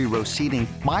drive and 3-row seating,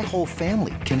 my whole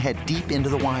family can head deep into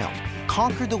the wild.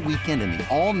 Conquer the weekend in the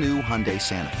all-new Hyundai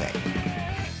Santa Fe.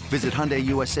 Visit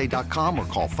HyundaiUSA.com or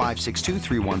call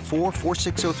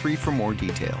 562-314-4603 for more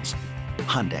details.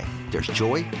 Hyundai, there's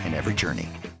joy in every journey.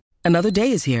 Another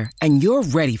day is here, and you're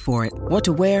ready for it. What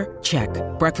to wear? Check.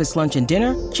 Breakfast, lunch, and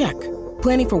dinner? Check.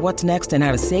 Planning for what's next and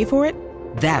how to save for it?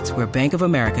 That's where Bank of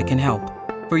America can help.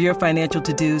 For your financial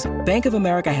to-dos, Bank of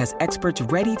America has experts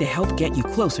ready to help get you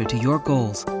closer to your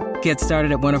goals. Get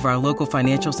started at one of our local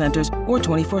financial centers or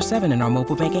 24/7 in our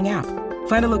mobile banking app.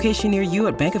 Find a location near you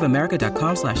at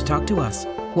bankofamerica.com/talktous.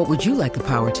 What would you like the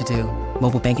power to do?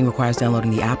 Mobile banking requires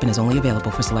downloading the app and is only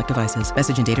available for select devices.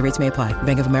 Message and data rates may apply.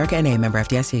 Bank of America N.A., member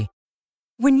FDIC.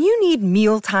 When you need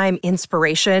mealtime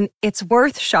inspiration, it's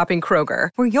worth shopping Kroger,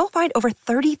 where you'll find over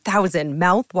 30,000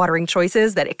 mouth-watering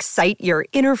choices that excite your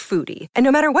inner foodie. And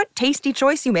no matter what tasty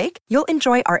choice you make, you'll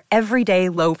enjoy our everyday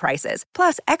low prices,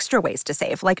 plus extra ways to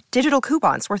save, like digital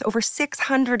coupons worth over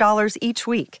 $600 each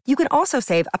week. You can also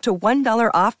save up to $1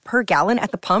 off per gallon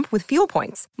at the pump with fuel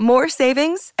points. More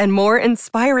savings and more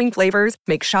inspiring flavors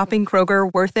make shopping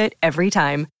Kroger worth it every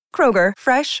time. Kroger,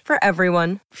 fresh for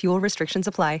everyone. Fuel restrictions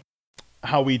apply.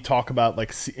 How we talk about,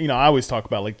 like, I always talk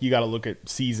about, like, you got to look at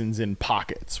seasons in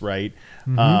pockets, right?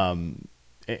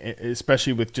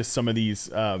 Especially with just some of these,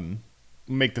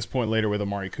 make this point later with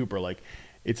Amari Cooper, like,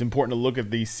 it's important to look at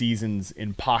these seasons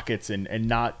in pockets and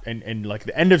like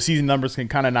the end of season numbers can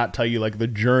kind of not tell you like the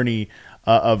journey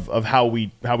of how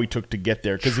we took to get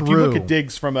there. Because if you look at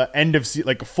Diggs from an end of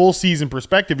like a full season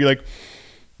perspective, you're like,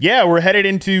 yeah, we're headed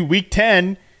into week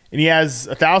 10 and he has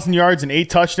 1,000 yards and 8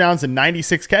 touchdowns and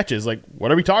 96 catches. Like,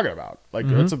 what are we talking about? Like,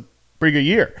 that's a pretty good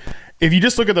year. If you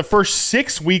just look at the first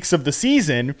 6 weeks of the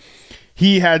season,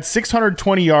 he had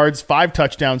 620 yards, 5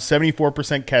 touchdowns,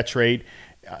 74% catch rate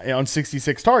on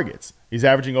 66 targets. He's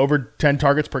averaging over 10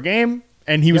 targets per game,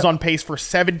 and he was on pace for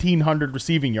 1,700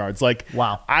 receiving yards. Like,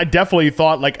 wow. I definitely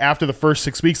thought, like, after the first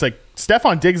 6 weeks, like,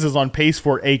 Stefon Diggs is on pace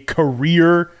for a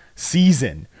career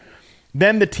season.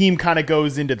 Then the team kind of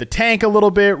goes into the tank a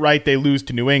little bit, right? They lose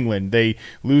to New England. They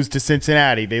lose to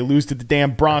Cincinnati. They lose to the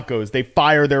damn Broncos. They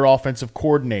fire their offensive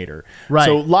coordinator. Right.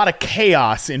 So a lot of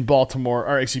chaos in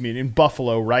in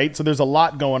Buffalo, right? So there's a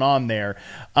lot going on there.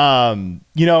 I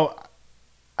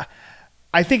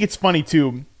think it's funny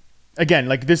too. Again,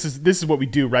 like this is what we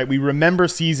do, right? We remember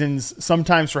seasons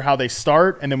sometimes for how they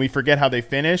start, and then we forget how they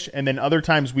finish, and then other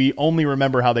times we only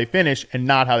remember how they finish and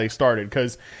not how they started.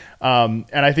 Because, and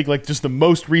I think like just the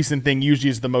most recent thing usually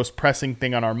is the most pressing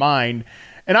thing on our mind.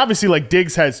 And obviously, like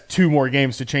Diggs has 2 more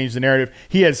games to change the narrative.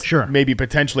 He has maybe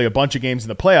potentially a bunch of games in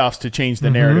the playoffs to change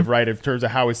the narrative, right? In terms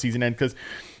of how his season ends, because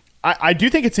I do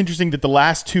think it's interesting that the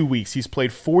last 2 weeks he's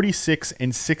played 46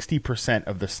 and 60%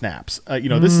 of the snaps.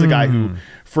 This is a guy who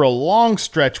for a long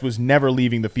stretch was never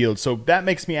leaving the field. So that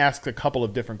makes me ask a couple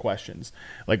of different questions.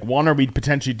 Like, one, are we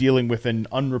potentially dealing with an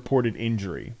unreported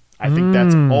injury? I think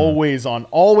that's always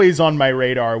on my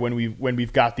radar when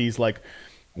we've got these like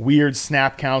weird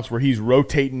snap counts where he's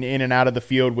rotating in and out of the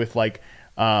field with like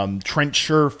Trent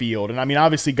Sherfield. And I mean,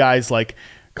 obviously guys like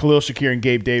Khalil Shakir and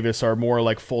Gabe Davis are more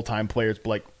like full-time players, but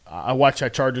like I watch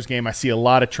that Chargers game. I see a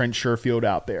lot of Trent Sherfield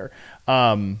out there.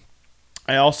 I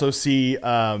also see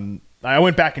I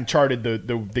went back and charted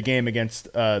the game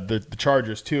against the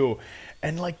Chargers too,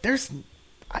 and like there's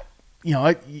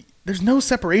no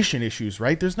separation issues,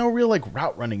 right? There's no real like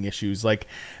route running issues. Like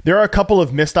there are a couple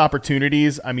of missed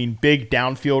opportunities. I mean, big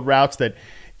downfield routes that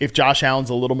if Josh Allen's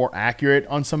a little more accurate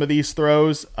on some of these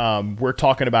throws, we're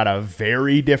talking about a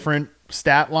very different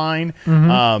stat line.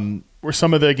 Where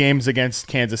some of the games against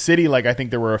Kansas City, like I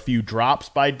think there were a few drops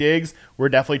by Diggs. We're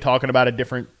definitely talking about a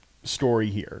different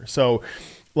story here. So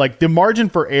like the margin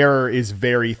for error is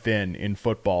very thin in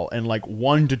football, and like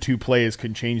 1 to 2 plays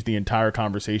can change the entire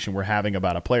conversation we're having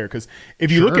about a player. Because if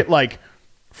you look at like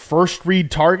first read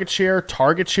target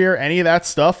share, any of that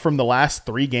stuff from the last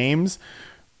 3 games,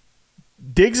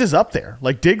 Diggs is up there.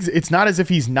 Like Diggs, it's not as if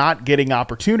he's not getting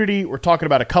opportunity. We're talking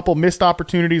about a couple missed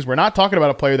opportunities. We're not talking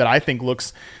about a player that I think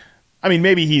looks, I mean,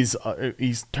 maybe he's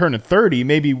turning 30.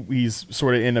 Maybe he's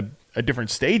sort of in a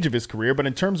different stage of his career. But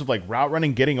in terms of like route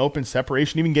running, getting open,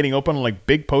 separation, even getting open on like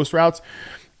big post routes,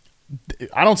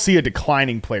 I don't see a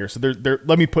declining player. So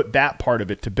let me put that part of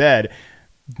it to bed.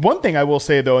 One thing I will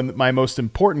say though, and my most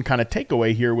important kind of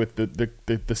takeaway here with the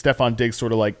Stefon Diggs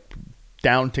sort of like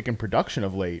downtick in production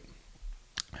of late,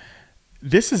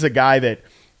 this is a guy that,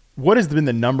 what has been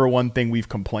the number one thing we've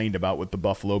complained about with the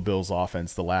Buffalo Bills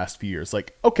offense the last few years?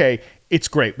 Like, okay, it's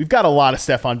great. We've got a lot of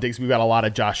Stefon Diggs. We've got a lot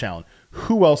of Josh Allen.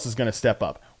 Who else is going to step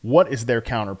up? what is their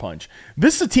counterpunch?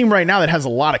 This is a team right now that has a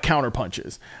lot of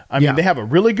counterpunches. I mean, they have a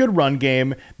really good run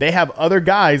game. They have other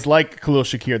guys like Khalil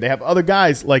Shakir. They have other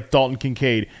guys like Dalton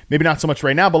Kincaid. Maybe not so much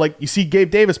right now, but like you see Gabe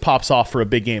Davis pops off for a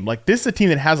big game. Like this is a team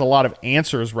that has a lot of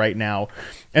answers right now.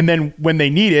 And then when they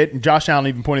need it, and Josh Allen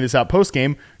even pointed this out post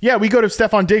game, we go to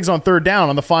Stephon Diggs on third down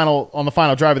on the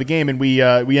final drive of the game, and we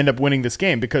end up winning this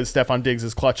game because Stephon Diggs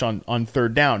is clutch on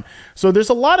third down. So there's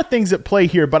a lot of things at play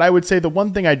here, but I would say the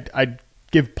one thing I'd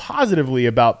give positively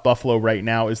about Buffalo right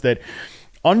now is that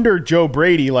under Joe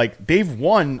Brady, like they've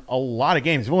won a lot of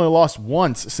games. They've only lost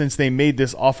once since they made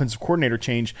this offensive coordinator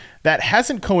change. That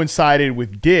hasn't coincided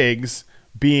with Diggs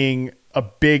being a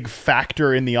big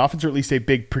factor in the offense, or at least a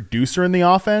big producer in the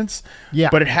offense. Yeah.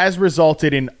 But it has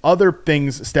resulted in other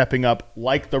things stepping up,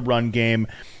 like the run game,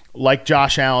 like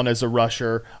Josh Allen as a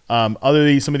rusher, some of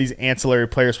these ancillary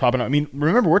players popping up. I mean,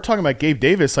 remember, we're talking about Gabe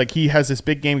Davis. Like, he has this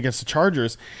big game against the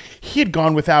Chargers. He had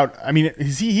gone without, I mean,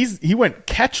 he went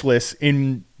catchless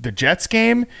in the Jets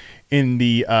game, in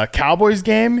the Cowboys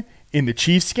game, in the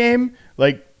Chiefs game.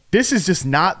 Like, this is just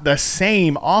not the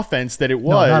same offense that it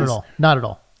was. No, not at all. Not at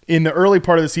all. In the early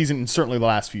part of the season, and certainly the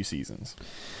last few seasons.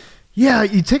 Yeah,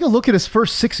 you take a look at his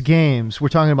first 6 games. We're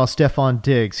talking about Stephon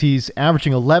Diggs. He's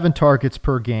averaging 11 targets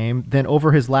per game. Then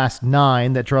over his last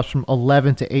 9, that drops from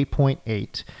 11 to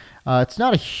 8.8. It's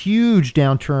not a huge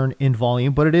downturn in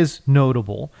volume, but it is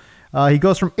notable. He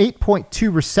goes from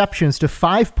 8.2 receptions to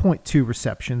 5.2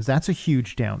 receptions. That's a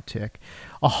huge downtick.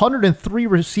 103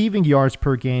 receiving yards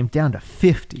per game, down to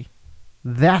 50.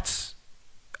 That's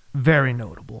very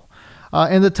notable.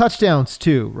 And the touchdowns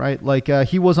too, right? Like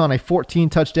he was on a 14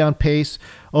 touchdown pace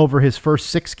over his first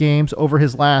 6 games. Over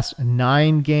his last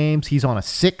 9 games, he's on a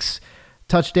 6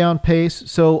 touchdown pace.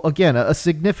 So again, a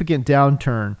significant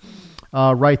downturn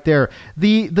right there.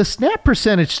 The snap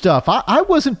percentage stuff, I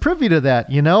wasn't privy to that,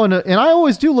 and I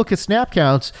always do look at snap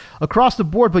counts across the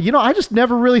board, but I just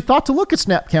never really thought to look at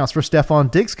snap counts for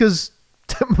Stephon Diggs because,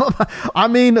 I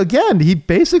mean, again, he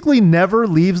basically never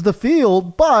leaves the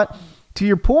field, but to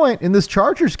your point, in this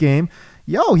Chargers game,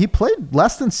 he played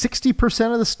less than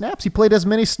 60% of the snaps. He played as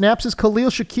many snaps as Khalil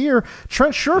Shakir.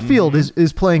 Trent Sherfield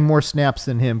is playing more snaps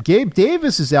than him. Gabe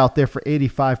Davis is out there for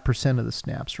 85% of the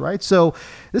snaps, right? So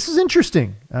this is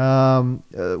interesting.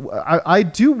 I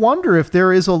do wonder if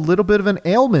there is a little bit of an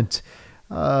ailment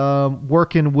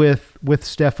working with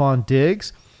Stephon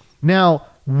Diggs. Now,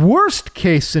 worst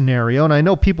case scenario, and I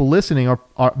know people listening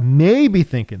are maybe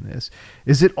thinking this,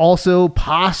 is it also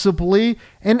possibly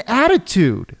an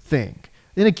attitude thing?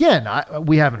 And again,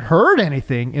 we haven't heard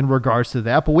anything in regards to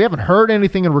that, but we haven't heard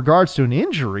anything in regards to an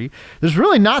injury. There's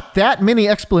really not that many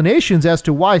explanations as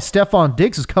to why Stephon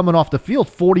Diggs is coming off the field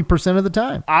 40% of the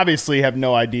time. Obviously have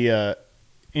no idea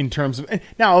in terms of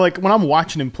 – now, like, when I'm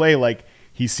watching him play, like,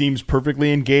 he seems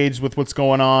perfectly engaged with what's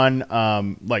going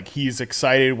on. Like, he's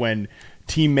excited when –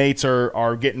 teammates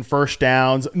are getting first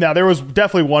downs. Now, there was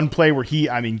definitely one play where he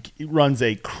runs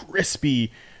a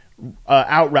crispy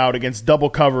out route against double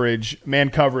coverage, man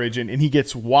coverage, and he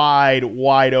gets wide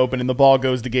open, and the ball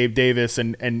goes to Gabe Davis,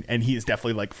 and he is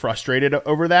definitely like frustrated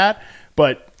over that.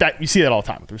 But that you see that all the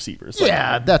time with receivers.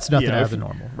 Yeah, like, that's nothing out of the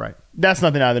normal, right? That's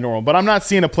nothing out of the normal. But I'm not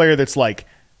seeing a player that's like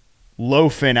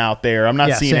loafing out there. I'm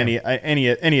not seeing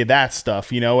any of that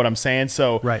stuff. You know what I'm saying?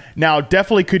 So now,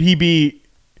 definitely could he be.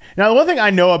 Now, the one thing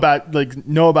I know about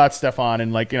Stephon,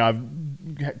 and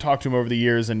I've talked to him over the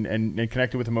years and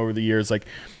connected with him over the years, like,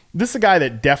 this is a guy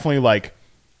that definitely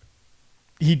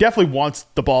he definitely wants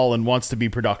the ball and wants to be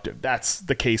productive. That's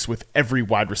the case with every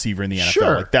wide receiver in the NFL.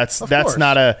 Sure, like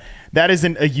that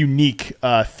isn't a unique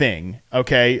thing.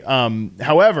 Okay.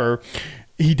 However,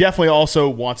 he definitely also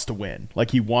wants to win.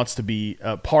 Like, he wants to be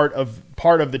part of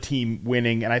the team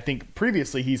winning. And I think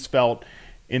previously he's felt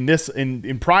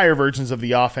in prior versions of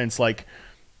the offense, like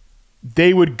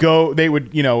he would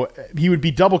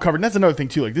be double covered. And that's another thing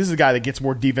too. Like, this is a guy that gets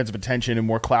more defensive attention and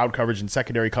more cloud coverage and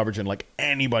secondary coverage than like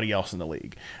anybody else in the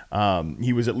league.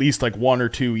 He was at least like 1 or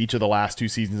 2 each of the last 2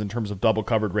 seasons in terms of double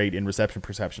covered rate and reception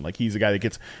perception. Like, he's a guy that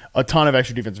gets a ton of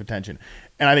extra defensive attention.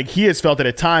 And I think he has felt that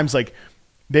at times, like,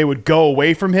 they would go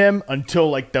away from him until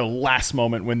like the last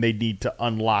moment when they need to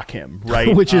unlock him,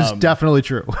 right? Which is definitely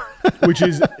true. Which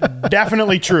is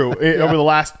definitely true over the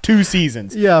last 2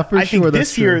 seasons. Yeah, for sure. I think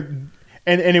this year,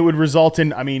 and it would result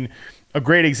in, I mean, a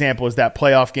great example is that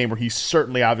playoff game where he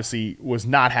certainly obviously was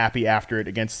not happy after it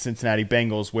against the Cincinnati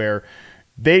Bengals, where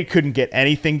they couldn't get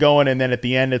anything going. And then at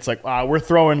the end, it's like, we're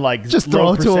throwing like just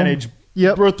low percentage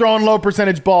Yep. We're throwing low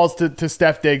percentage balls to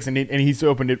Steph Diggs, and he's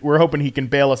opened it. We're hoping he can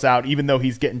bail us out, even though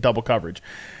he's getting double coverage.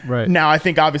 Right. Now, I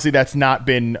think obviously that's not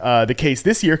been the case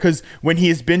this year, because when he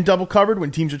has been double covered,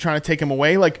 when teams are trying to take him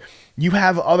away, like, you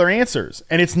have other answers.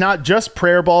 And it's not just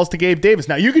prayer balls to Gabe Davis.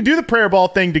 Now, you can do the prayer ball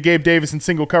thing to Gabe Davis in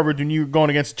single coverage when you're going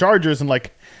against the Chargers and,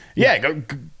 like,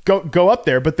 go up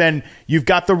there. But then you've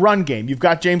got the run game. You've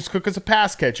got James Cook as a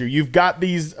pass catcher. You've got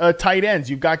these tight ends.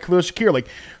 You've got Khalil Shakir. Like,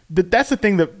 that's the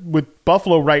thing that with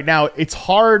Buffalo right now, it's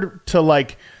hard to,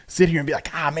 like, sit here and be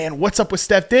like, man, what's up with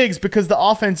Steph Diggs? Because the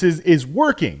offense is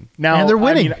working now, and they're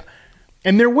winning.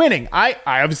 And they're winning. I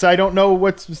obviously, I don't know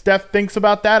what Steph thinks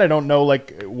about that. I don't know,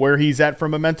 like, where he's at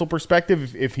from a mental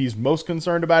perspective, if he's most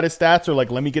concerned about his stats or, like,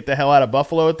 let me get the hell out of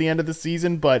Buffalo at the end of the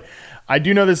season. But I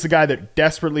do know this is a guy that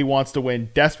desperately wants to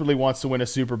win a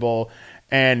Super Bowl.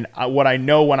 And what I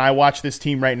know when I watch this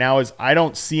team right now is I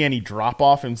don't see any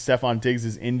drop-off in Stephon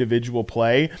Diggs' individual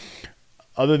play,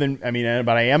 other than,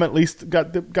 but I am at least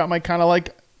got my kind of,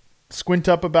 like, squint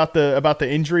up about the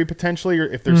injury potentially, or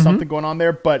if there's something going on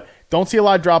there, but don't see a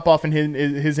lot of drop off in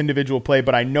his individual play.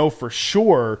 But I know for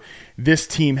sure this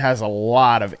team has a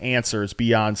lot of answers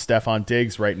beyond Stephon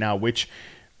Diggs right now, which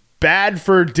bad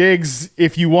for Diggs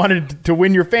if you wanted to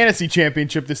win your fantasy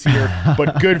championship this year,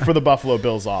 but good for the Buffalo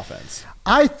Bills offense.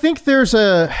 I think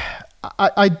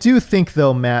I do think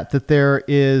though, Matt, that there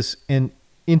is an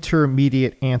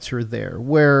intermediate answer there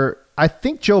where I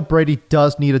think Joe Brady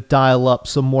does need to dial up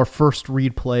some more first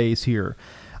read plays here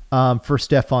for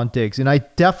Stephon Diggs. And I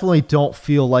definitely don't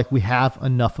feel like we have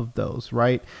enough of those,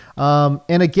 right?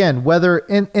 And again,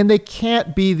 and they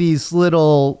can't be these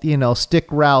little, stick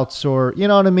routes or,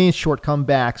 short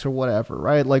comebacks or whatever,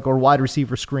 right? Like, or wide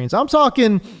receiver screens. I'm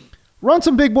talking run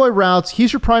some big boy routes.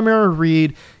 He's your primary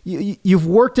read. You've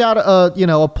worked out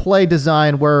a play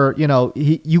design where,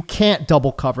 you can't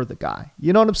double cover the guy.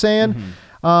 You know what I'm saying?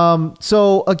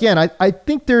 So again, I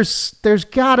think there's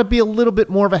got to be a little bit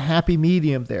more of a happy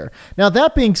medium there. Now,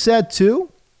 that being said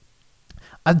too,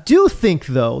 I do think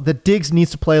though that Diggs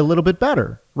needs to play a little bit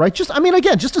better, right? Just a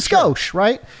skosh,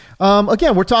 right?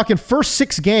 Again, we're talking first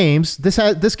 6 games.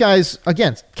 This guy's,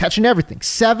 again, catching everything,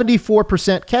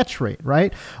 74% catch rate,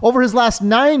 right? Over his last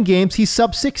 9 games, he's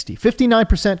sub 60,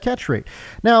 59% catch rate.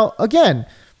 Now, again,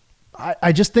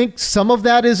 I just think some of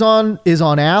that is on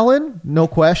Allen, no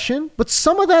question, but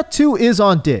some of that too is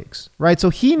on Diggs, right?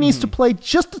 So he needs to play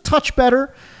just a touch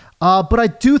better. But I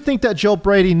do think that Joe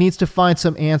Brady needs to find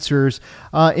some answers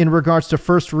in regards to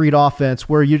first read offense,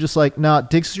 where you're just like, nah,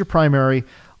 Diggs is your primary.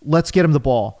 Let's get him the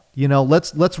ball.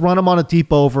 Let's run him on a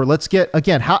deep over. Let's get,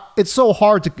 again, it's so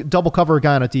hard to double cover a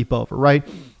guy on a deep over, right?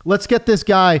 Let's get this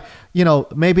guy,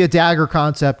 maybe a dagger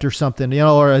concept or something,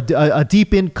 or a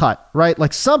deep in cut, right?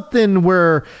 Like something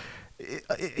where,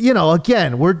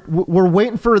 again, we're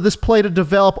waiting for this play to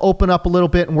develop, open up a little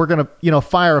bit, and we're going to,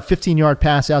 fire a 15-yard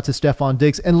pass out to Stephon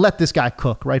Diggs and let this guy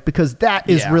cook, right? Because that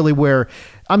is really where,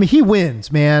 he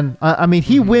wins, man.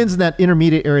 He wins in that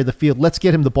intermediate area of the field. Let's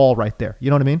get him the ball right there.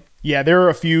 You know what I mean? Yeah, there are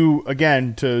a few,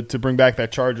 again, to bring back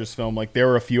that Chargers film, like there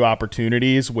were a few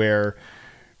opportunities where,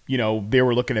 they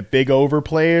were looking at big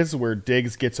overplays where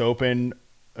Diggs gets open,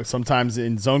 sometimes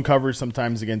in zone coverage,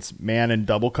 sometimes against man and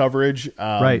double coverage.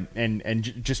 Right. And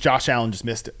just Josh Allen just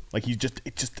missed it. Like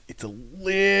it's a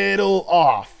little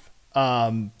off.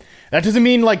 That doesn't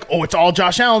mean like, it's all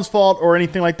Josh Allen's fault or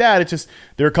anything like that. It's just,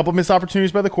 there are a couple missed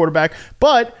opportunities by the quarterback.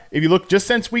 But if you look just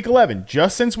since week 11,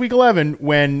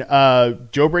 when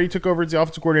Joe Brady took over as the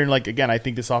offensive coordinator, like, again, I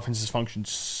think this offense has functioned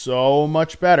so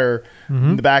much better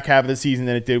in the back half of the season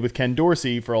than it did with Ken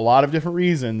Dorsey for a lot of different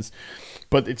reasons.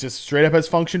 But it just straight up has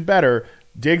functioned better.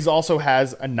 Diggs also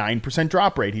has a 9%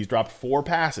 drop rate. He's dropped 4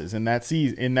 passes in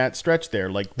that stretch there.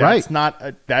 Like that's not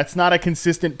a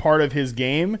consistent part of his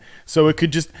game. So it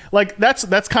could just like that's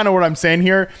kind of what I'm saying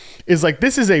here is like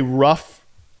this is a rough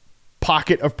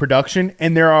pocket of production,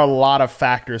 and there are a lot of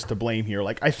factors to blame here.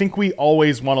 Like I think we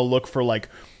always want to look for like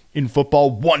in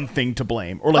football one thing to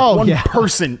blame or like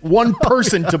one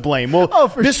person to blame. Well,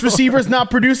 this receiver is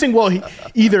not producing well.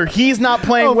 Either he's not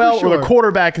playing well or the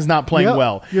quarterback is not playing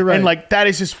well. You're right. And like that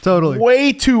is just totally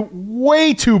way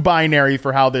too binary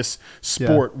for how this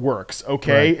sport works.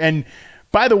 Okay. Right. And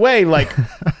by the way, like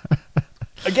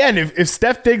again, if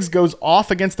Steph Diggs goes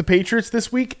off against the Patriots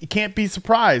this week, you can't be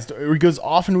surprised. Or he goes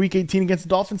off in week 18 against the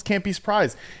Dolphins, can't be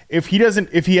surprised. If he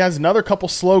has another couple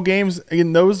slow games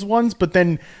in those ones, but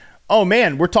then, oh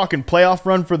man, we're talking playoff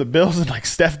run for the Bills and like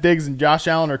Steph Diggs and Josh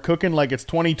Allen are cooking like it's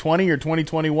 2020 or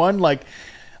 2021. Like,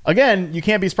 again, you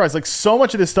can't be surprised. Like, so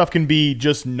much of this stuff can be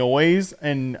just noise.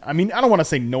 And I mean, I don't want to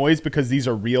say noise because these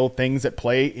are real things that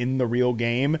play in the real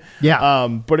game. Yeah.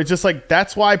 But it's just like,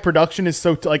 that's why production is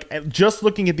so, like, just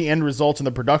looking at the end results and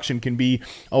the production can be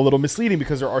a little misleading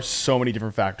because there are so many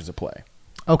different factors at play.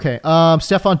 Okay.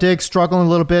 Stephon Diggs struggling a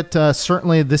little bit.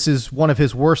 Certainly, this is one of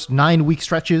his worst 9-week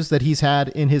stretches that he's had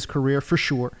in his career for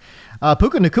sure.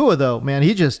 Puka Nacua, though, man,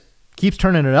 he just keeps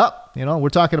turning it up. You know, we're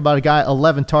talking about a guy,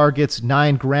 11 targets,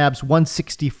 9 grabs,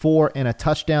 164 and a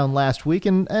touchdown last week.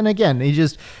 And again, he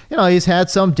just, you know, he's had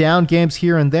some down games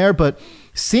here and there, but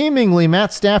seemingly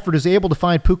Matt Stafford is able to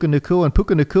find Puka Nacua, and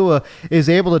Puka Nacua is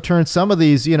able to turn some of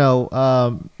these, you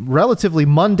know, relatively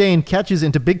mundane catches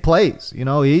into big plays. You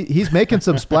know, he's making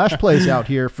some splash plays out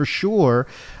here for sure.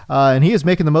 And he is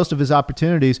making the most of his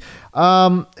opportunities.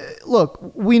 Look,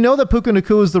 we know that Puka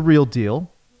Nacua is the real deal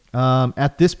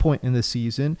at this point in the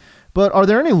season, but are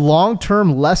there any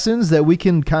long-term lessons that we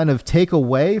can kind of take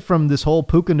away from this whole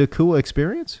Puka Nacua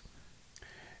experience?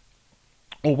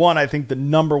 Well, one, I think the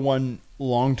number one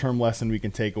long-term lesson we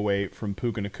can take away from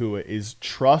Puka Nacua is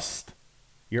trust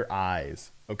your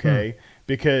eyes, okay?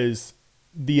 Because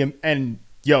you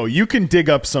can dig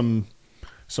up some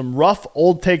rough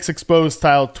old takes exposed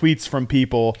style tweets from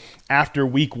people after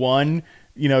week 1,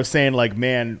 you know, saying like,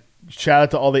 man, shout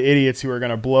out to all the idiots who are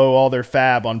going to blow all their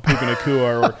fab on Puka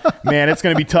Nacua, or man, it's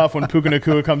going to be tough when Puka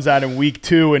Nacua comes out in week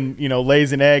 2 and, you know,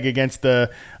 lays an egg against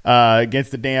the damn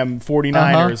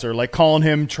 49ers, or like calling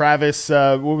him Travis,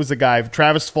 what was the guy?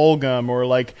 Travis Fulgham, or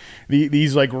like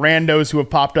these like randos who have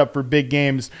popped up for big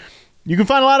games. You can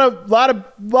find a lot of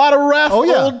rough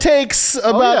old takes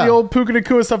about the old Puka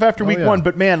Nacua stuff after week 1,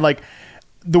 but man, like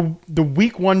the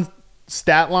week 1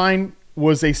 stat line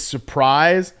was a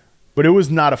surprise. But it was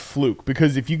not a fluke,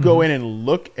 because if you go in and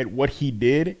look at what he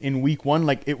did in week 1,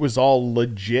 like, it was all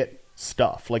legit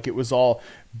stuff. Like, it was all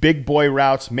big boy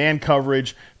routes, man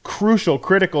coverage, crucial,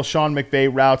 critical Sean McVay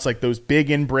routes, like those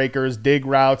big in breakers, dig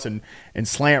routes and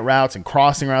slant routes and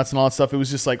crossing routes and all that stuff. It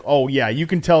was just like, oh yeah, you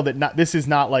can tell that this is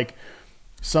not like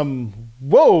some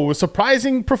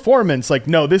surprising performance. Like,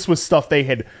 no, this was stuff they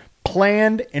had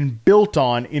planned and built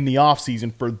on in the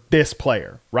offseason for this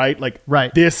player, right? Like,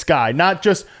 this guy, not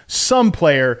just some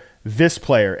player, this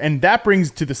player. And that brings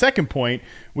to the second point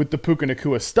with the Puka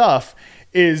Nacua stuff,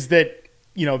 is that,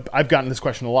 you know, I've gotten this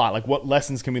question a lot, like, what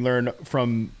lessons can we learn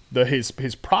from his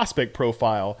prospect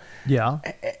profile? Yeah.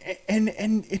 And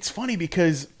it's funny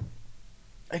because,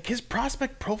 like, his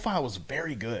prospect profile was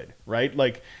very good, right?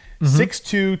 Like,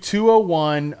 6'2",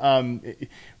 201,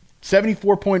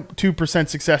 74.2%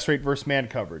 success rate versus man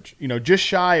coverage. You know, just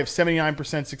shy of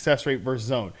 79% success rate versus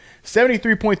zone.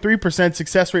 73.3%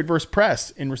 success rate versus press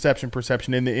in reception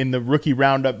perception in the rookie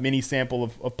roundup mini sample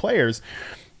of players.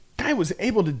 Guy was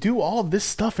able to do all of this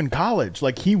stuff in college.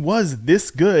 Like, he was this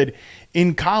good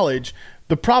in college.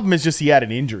 The problem is just he had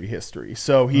an injury history.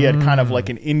 So he had kind of like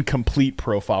an incomplete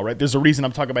profile, right? There's a reason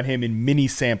I'm talking about him in mini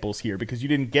samples here, because you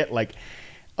didn't get like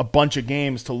a bunch of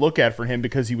games to look at for him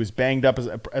because he was banged up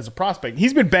as a prospect.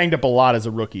 He's been banged up a lot as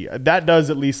a rookie. That does,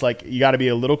 at least, like, you got to be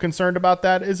a little concerned about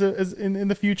that as in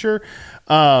the future.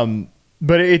 But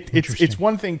it's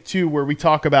one thing too, where we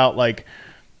talk about, like,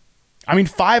 I mean,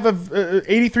 5 of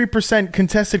 83%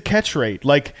 contested catch rate,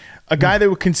 like a guy that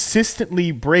would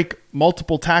consistently break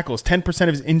multiple tackles, 10%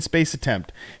 of his in-space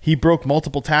attempt. He broke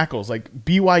multiple tackles. Like,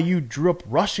 BYU drew up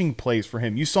rushing plays for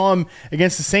him. You saw him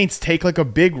against the Saints take like a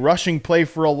big rushing play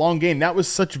for a long game. That was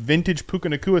such vintage Puka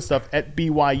Nacua stuff at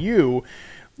BYU.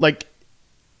 Like,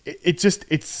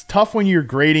 it's tough when you're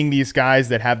grading these guys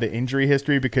that have the injury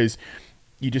history, because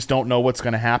you just don't know what's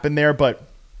going to happen there.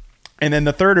 And then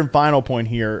the third and final point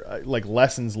here, like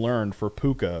lessons learned for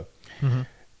Puka.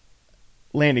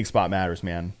 Landing spot matters,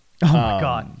 man. Oh my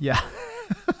God. Yeah.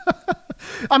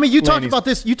 I mean, you talked about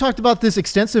this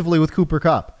extensively with Cooper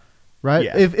Kupp, right?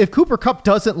 Yeah. If Cooper Kupp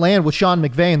doesn't land with Sean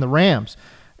McVay and the Rams,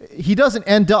 he doesn't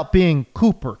end up being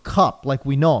Cooper Kupp like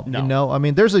we know him. No. You know, I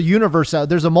mean, there's a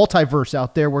multiverse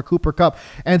out there where Cooper Kupp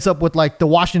ends up with like the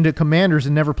Washington Commanders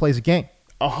and never plays a game.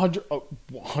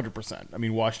 100%. I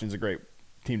mean, Washington's a great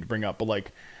team to bring up, but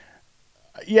like,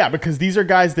 yeah, because these are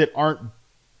guys that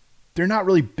they're not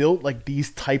really built like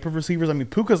these type of receivers. I mean,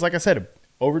 Puka's, like I said,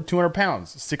 over 200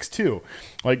 pounds, 6'2".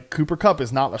 Like, Cooper Kupp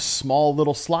is not a small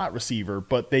little slot receiver,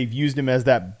 but they've used him as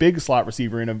that big slot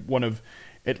receiver in one of,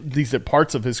 at least at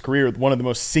parts of his career, one of the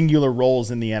most singular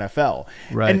roles in the NFL.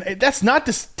 Right. And that's not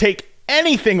to take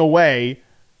anything away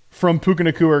from Puka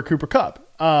Nacua or Cooper Kupp.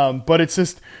 But it's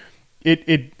just,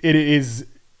 it is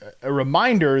a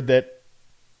reminder that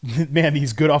man,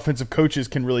 these good offensive coaches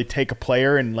can really take a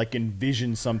player and like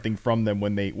envision something from them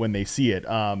when they see it,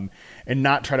 and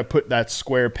not try to put that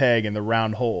square peg in the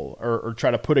round hole or try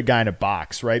to put a guy in a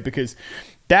box, right? Because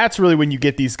that's really when you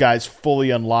get these guys fully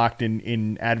unlocked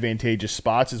in advantageous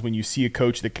spots, is when you see a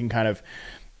coach that can kind of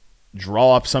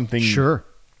draw up something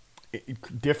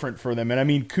different for them. And I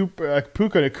mean, Puka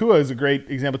Nacua is a great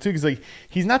example too, because like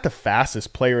he's not the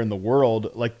fastest player in the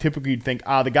world. Like typically you'd think,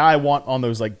 the guy I want on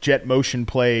those like jet motion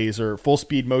plays or full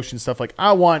speed motion stuff, like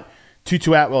I want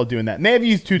Tutu Atwell doing that. And they have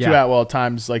used Tutu Atwell at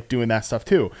times like doing that stuff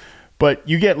too. But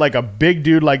you get like a big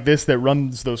dude like this that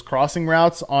runs those crossing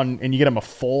routes and you get him a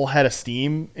full head of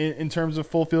steam in terms of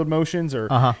full field motions, or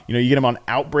you get him on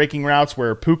out-breaking routes,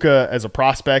 where Puka, as a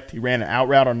prospect, he ran an out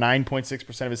route on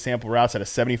 9.6% of his sample routes, had a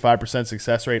 75%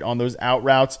 success rate on those out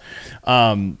routes.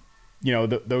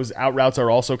 Those out routes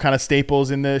are also kind of staples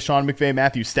in the Sean McVay,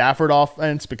 Matthew Stafford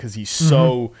offense, because he's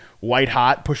so white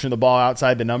hot pushing the ball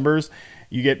outside the numbers.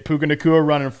 You get Puka Nacua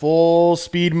running full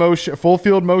speed motion, full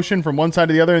field motion from one side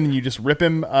to the other, and then you just rip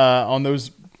him on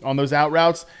those out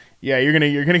routes. Yeah, you're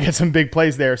gonna get some big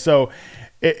plays there. So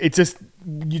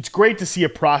it's great to see a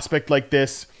prospect like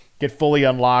this get fully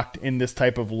unlocked in this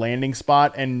type of landing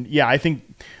spot. And yeah, I think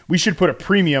we should put a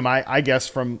premium, I guess,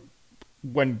 from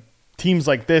when teams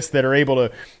like this that are able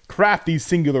to craft these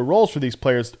singular roles for these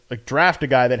players, like draft a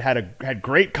guy that had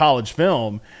great college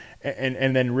film.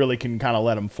 And then really can kind of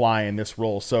let him fly in this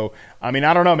role. So, I mean,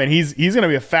 I don't know, man. He's going to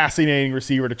be a fascinating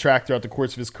receiver to track throughout the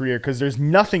course of his career, because there's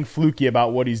nothing fluky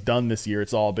about what he's done this year.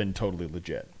 It's all been totally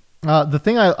legit. The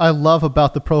thing I love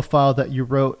about the profile that you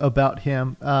wrote about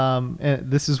him,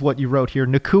 and this is what you wrote here: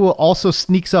 Nacua also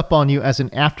sneaks up on you as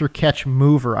an after-catch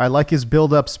mover. I like his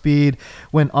build-up speed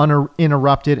when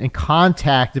uninterrupted and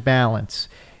contact balance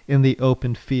in the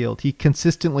open field. He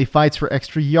consistently fights for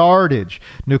extra yardage.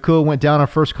 Nacua went down on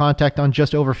first contact on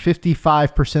just over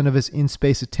 55% of his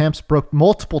in-space attempts, broke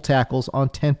multiple tackles on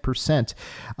 10%.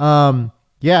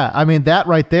 I mean, that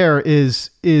right there is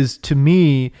to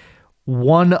me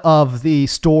one of the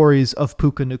stories of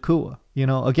Puka Nacua.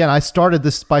 Again, I started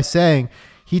this by saying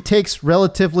he takes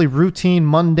relatively routine,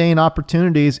 mundane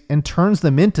opportunities and turns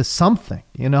them into something,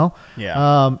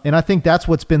 Yeah. And I think that's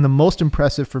what's been the most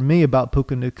impressive for me about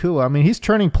Puka Nacua. I mean, he's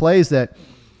turning plays that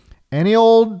any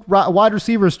old wide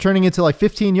receiver is turning into like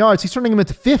 15 yards. He's turning them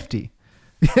into 50.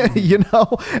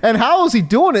 And how is he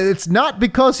doing it? It's not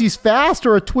because he's fast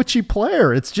or a twitchy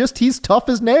player. It's just he's tough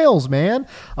as nails, man.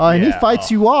 And he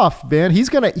fights you off, man.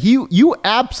 You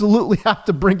absolutely have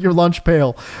to bring your lunch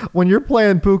pail when you're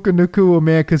playing Puka Nacua,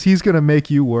 man, because he's gonna make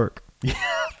you work.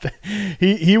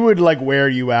 He would like wear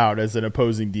you out as an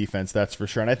opposing defense, that's for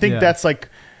sure. And I think that's like,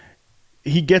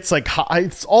 he gets like hot.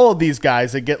 It's all of these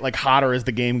guys that get like hotter as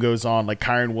the game goes on, like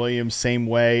Kyren Williams, same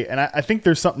way. And I think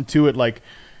there's something to it, like,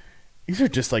 these are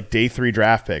just like day 3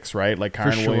 draft picks, right? Like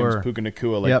Kyren Williams, Puka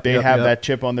Nacua, like they have that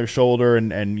chip on their shoulder.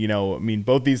 And I mean,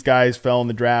 both these guys fell in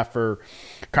the draft for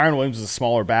Kyren Williams is a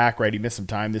smaller back, right? He missed some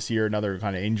time this year, another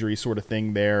kind of injury sort of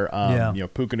thing there.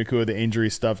 Puka Nacua, the injury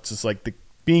stuff, it's just like the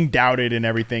being doubted and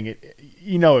everything.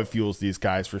 It fuels these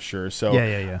guys for sure. So,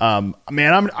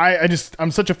 man,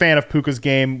 I'm such a fan of Puka's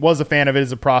game. Was a fan of it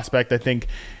as a prospect. I think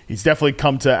he's definitely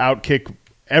come to outkick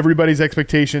everybody's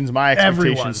expectations, my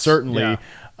expectations, certainly. Yeah.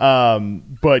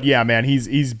 But yeah, man,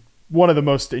 he's one of the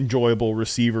most enjoyable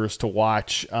receivers to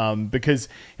watch, because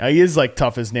he is like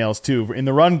tough as nails too in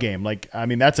the run game. Like, I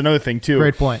mean, that's another thing too.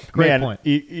 Great point.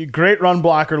 Great run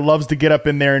blocker, loves to get up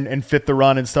in there and fit the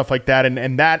run and stuff like that.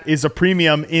 And that is a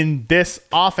premium in this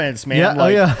offense, man.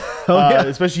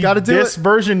 Especially this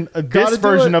version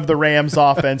of the Rams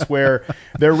offense, where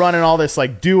they're running all this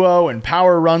like duo and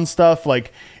power run stuff.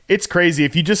 Like, it's crazy.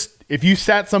 If you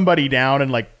sat somebody down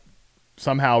and like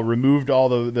somehow removed all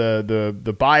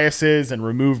the biases and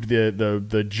removed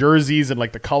the jerseys and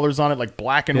like the colors on it, like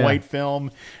black and white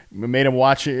film, made him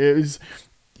watch it.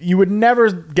 You would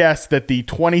never guess that the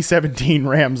 2017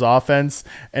 Rams offense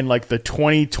and like the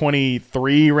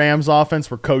 2023 Rams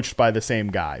offense were coached by the same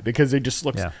guy, because it just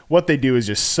looks, what they do is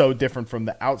just so different from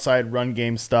the outside run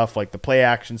game stuff, like the play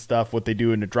action stuff, what they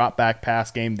do in the drop back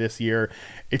pass game this year.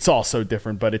 It's all so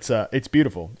different, but it's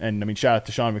beautiful. And I mean, shout out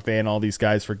to Sean McVay and all these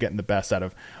guys for getting the best out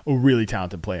of a really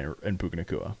talented player in Puka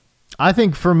Nacua. I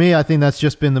think that's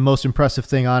just been the most impressive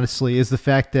thing, honestly, is the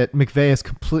fact that McVay has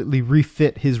completely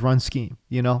refit his run scheme.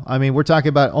 I mean, we're talking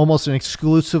about almost an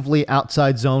exclusively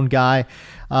outside zone guy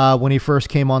when he first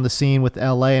came on the scene with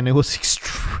LA, and it was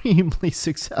extremely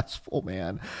successful,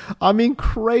 man. I mean,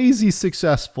 crazy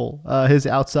successful, his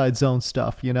outside zone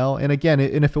stuff, you know? And again,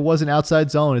 and if it was an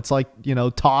outside zone, it's like, you know,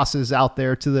 tosses out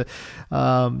there to the,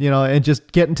 you know, and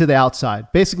just getting to the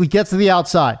outside. Basically get to the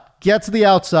outside. Get to the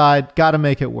outside, got to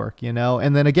make it work, you know?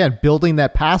 And then again, building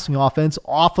that passing offense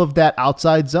off of that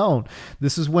outside zone.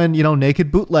 This is when, you know,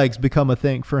 naked bootlegs become a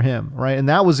thing for him, right? And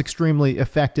that was extremely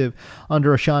effective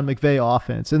under a Sean McVay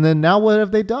offense. And then now what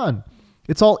have they done?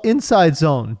 It's all inside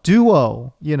zone,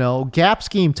 duo, you know, gap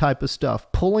scheme type of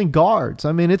stuff, pulling guards.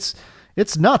 I mean, it's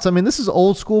nuts. I mean, this is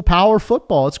old school power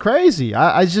football. It's crazy.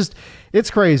 It's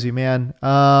crazy, man.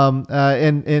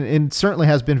 And certainly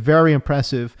has been very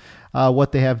impressive.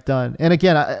 What they have done. And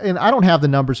again, I don't have the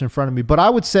numbers in front of me, but I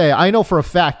would say I know for a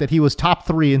fact that he was top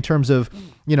 3 in terms of,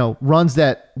 you know, runs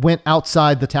that went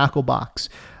outside the tackle box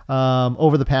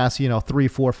over the past, you know, 3,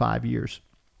 4, 5 years.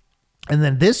 And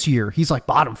then this year, he's like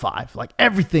bottom 5. Like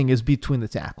everything is between the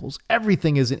tackles.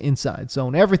 Everything is an inside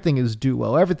zone. Everything is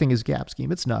duo. Everything is gap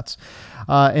scheme. It's nuts.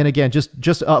 And again,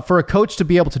 just for a coach to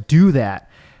be able to do that,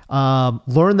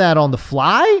 learn that on the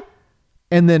fly,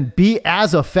 and then be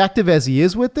as effective as he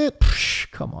is with it.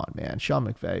 Come on, man. Sean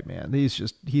McVay, man.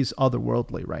 He's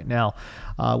otherworldly right now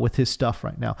with his stuff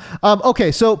right now.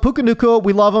 Okay, so Puka Nacua,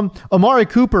 we love him. Amari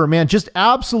Cooper, man, just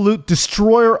absolute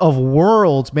destroyer of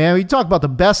worlds, man. We talk about the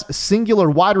best singular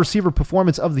wide receiver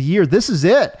performance of the year. This is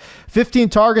it. 15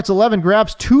 targets, 11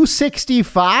 grabs,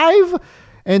 265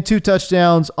 and 2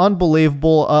 touchdowns.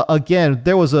 Unbelievable. Again,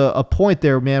 there was a point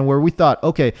there, man, where we thought,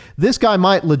 okay, this guy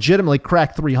might legitimately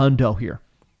crack 300 here.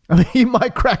 I mean, he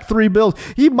might crack 3 bills.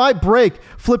 He might break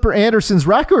Flipper Anderson's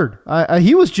record.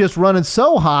 He was just running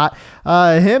so hot.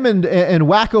 Him and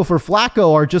Wacko for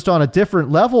Flacco are just on a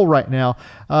different level right now.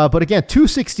 But again,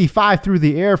 265 through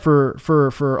the air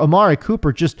for Amari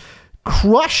Cooper, just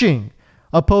crushing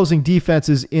opposing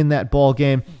defenses in that ball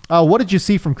game. What did you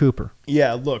see from Cooper?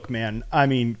 Yeah, look, man, I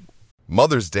mean,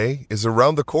 Mother's Day is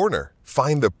around the corner.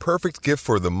 Find the perfect gift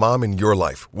for the mom in your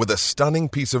life with a stunning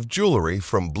piece of jewelry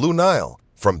from Blue Nile.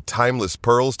 From timeless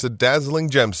pearls to dazzling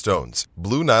gemstones,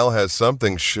 Blue Nile has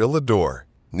something she'll adore.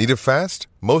 Need it fast?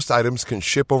 Most items can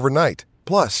ship overnight.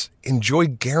 Plus, enjoy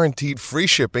guaranteed free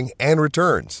shipping and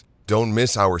returns. Don't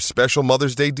miss our special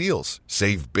Mother's Day deals.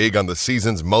 Save big on the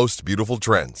season's most beautiful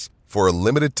trends. For a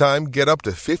limited time, get up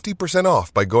to 50%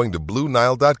 off by going to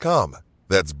BlueNile.com.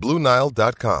 That's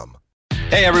BlueNile.com.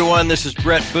 Hey everyone, this is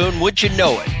Brett Boone. Would you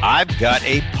know it? I've got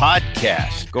a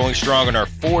podcast going strong in our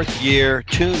 4th year.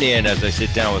 Tune in as I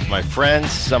sit down with my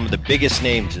friends, some of the biggest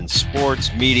names in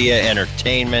sports, media,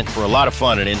 entertainment, for a lot of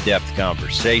fun and in-depth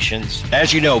conversations.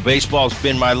 As you know, baseball's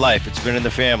been my life. It's been in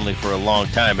the family for a long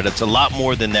time, but it's a lot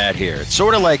more than that here. It's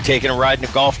sort of like taking a ride in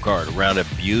a golf cart around a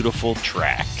beautiful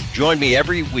track. Join me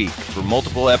every week for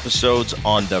multiple episodes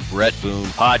on the Brett Boone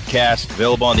Podcast,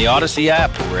 available on the Odyssey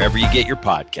app or wherever you get your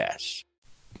podcasts.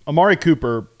 Amari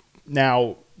Cooper,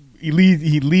 now he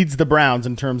leads the Browns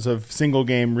in terms of single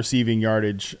game receiving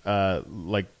yardage,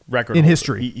 like record in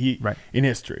history, right? In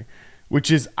history, which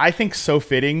is, I think, so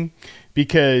fitting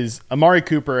because Amari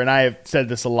Cooper, and I have said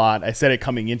this a lot. I said it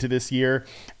coming into this year.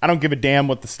 I don't give a damn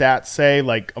what the stats say.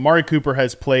 Like, Amari Cooper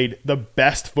has played the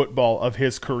best football of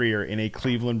his career in a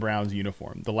Cleveland Browns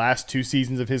uniform. The last 2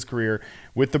 seasons of his career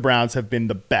with the Browns have been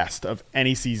the best of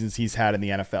any seasons he's had in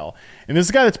the NFL. And this is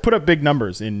a guy that's put up big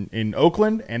numbers in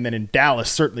Oakland, and then in Dallas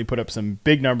certainly put up some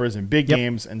big numbers in big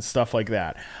games and stuff like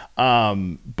that.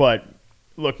 But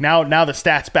look, now the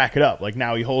stats back it up. Like,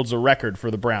 now he holds a record for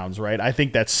the Browns, right? I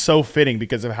think that's so fitting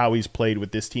because of how he's played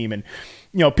with this team. And,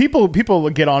 you know, people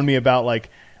get on me about, like,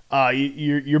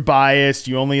 you're biased.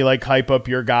 You only, like, hype up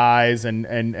your guys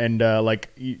and like,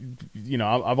 you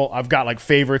know, I've got, like,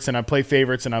 favorites and I play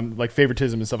favorites and I'm like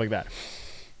favoritism and stuff like that.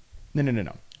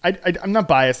 No. I'm not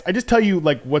biased. I just tell you,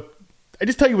 like,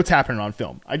 what's happening on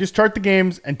film. I just chart the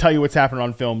games and tell you what's happening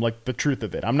on film, like the truth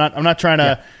of it. I'm not trying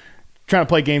to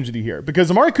play games with you here,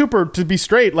 because Amari Cooper, to be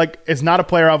straight, like, is not a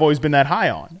player I've always been that high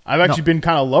on. I've actually been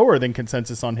kind of lower than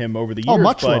consensus on him over the years.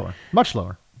 Oh, much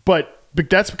lower. But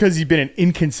that's because he's been an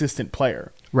inconsistent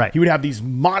player. Right. He would have these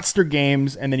monster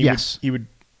games, and then he would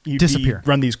disappear,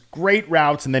 run these great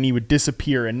routes, and then he would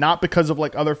disappear, and not because of,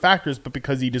 like, other factors, but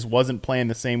because he just wasn't playing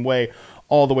the same way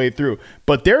all the way through.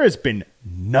 But there has been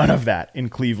none of that in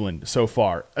Cleveland so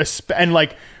far. And,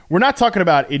 like, we're not talking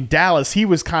about in Dallas. He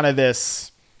was kind of this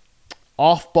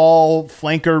off-ball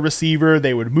flanker receiver.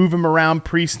 They would move him around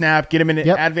pre-snap, get him in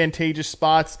advantageous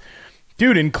spots.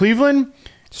 Dude, in Cleveland,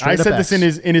 I said this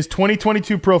in his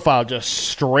 2022 profile, just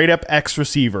straight up X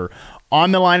receiver.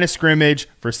 On the line of scrimmage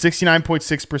for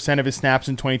 69.6% of his snaps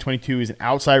in 2022. He's an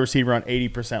outside receiver on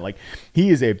 80%. Like, he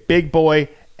is a big boy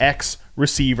X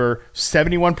receiver,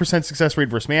 71% success rate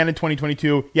versus man in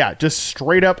 2022. Yeah, just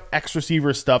straight up X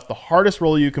receiver stuff. The hardest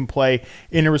role you can play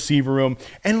in a receiver room,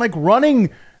 and like running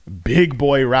big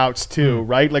boy routes too,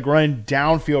 right? Like running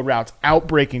downfield routes,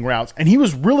 outbreaking routes. And he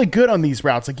was really good on these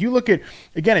routes. Like you look at,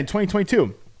 again, in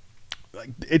 2022,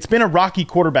 it's been a rocky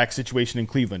quarterback situation in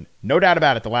Cleveland. No doubt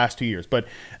about it the last 2 years. But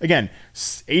again,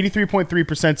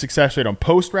 83.3% success rate on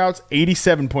post routes,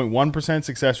 87.1%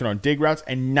 success rate on dig routes,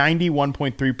 and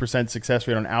 91.3% success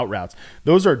rate on out routes.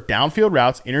 Those are downfield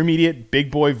routes, intermediate,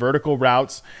 big boy, vertical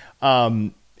routes.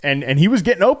 And he was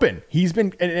getting open. He's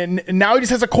been, and now he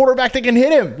just has a quarterback that can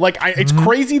hit him. Like, it's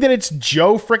crazy that it's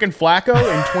Joe freaking Flacco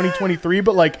in 2023,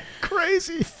 but like,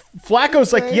 crazy.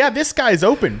 Flacco's like, yeah, this guy's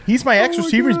open. He's my X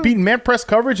receiver. He's beating man press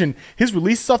coverage, and his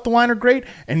releases off the line are great.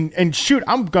 And shoot,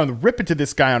 I'm going to rip it to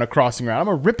this guy on a crossing route. I'm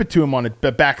going to rip it to him on a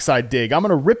backside dig. I'm going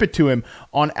to rip it to him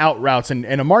on out routes. And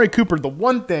Amari Cooper, the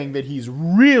one thing that he's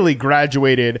really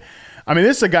graduated, I mean,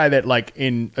 this is a guy that, like,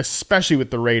 especially with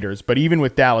the Raiders, but even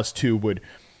with Dallas too, would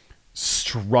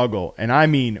struggle, and I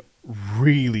mean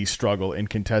really struggle in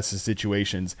contested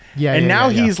situations. Now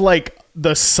he's like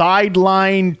the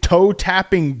sideline toe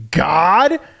tapping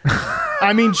god.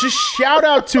 I mean, just shout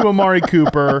out to Amari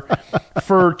Cooper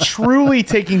for truly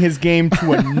taking his game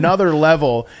to another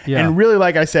level. And really,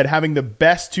 like I said, having the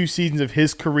best 2 seasons of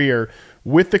his career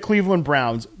with the Cleveland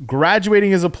Browns,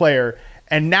 graduating as a player.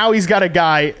 And now he's got a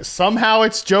guy, somehow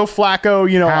it's Joe Flacco,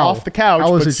 off the couch,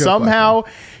 but somehow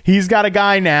he's got a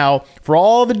guy now. For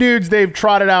all the dudes they've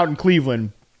trotted out in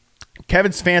Cleveland,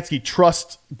 Kevin Stefanski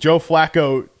trusts Joe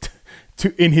Flacco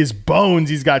in his bones.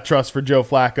 He's got trust for Joe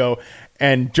Flacco,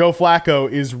 and Joe Flacco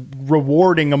is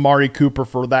rewarding Amari Cooper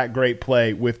for that great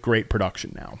play with great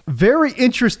production now. Very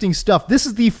interesting stuff. This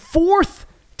is the 4th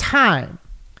time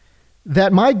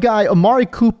that my guy Amari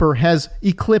Cooper has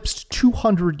eclipsed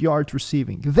 200 yards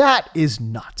receiving. That is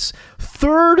nuts.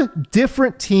 3rd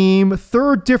different team,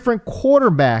 3rd different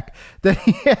quarterback that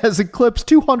he has eclipsed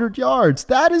 200 yards.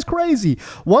 That is crazy.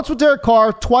 Once with Derek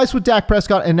Carr, twice with Dak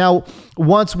Prescott, and now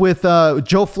once with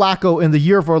Joe Flacco in the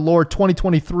year of our Lord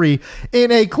 2023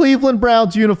 in a Cleveland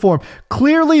Browns uniform.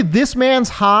 Clearly, this man's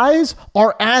highs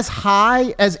are as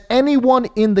high as anyone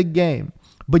in the game.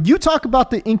 But you talk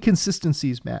about the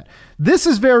inconsistencies, Matt. This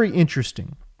is very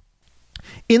interesting.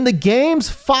 In the games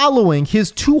following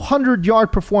his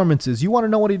 200-yard performances, you want to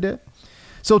know what he did?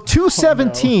 So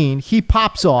 217, he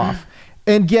pops off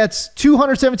and gets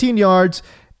 217 yards.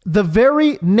 The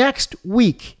very next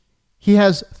week, he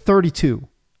has 32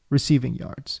 receiving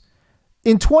yards.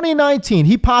 In 2019,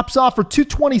 he pops off for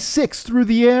 226 through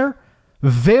the air.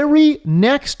 Very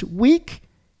next week,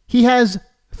 he has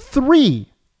 3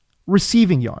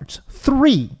 receiving yards.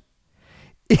 3.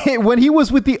 When he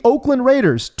was with the Oakland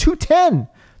Raiders, 210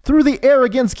 through the air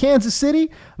against Kansas City.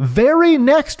 Very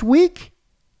next week,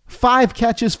 5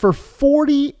 catches for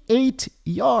 48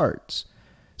 yards.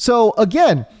 So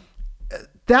again,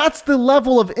 that's the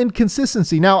level of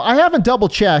inconsistency. Now, I haven't double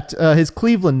checked his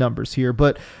Cleveland numbers here,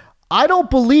 but I don't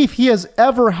believe he has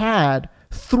ever had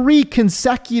 3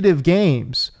 consecutive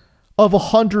games of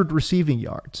 100 receiving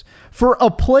yards. For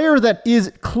a player that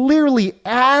is clearly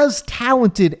as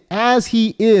talented as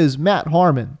he is, Matt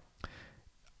Harmon,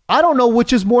 I don't know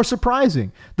which is more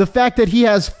surprising. The fact that he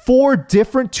has 4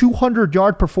 different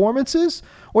 200-yard performances,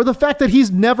 or the fact that he's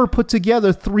never put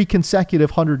together 3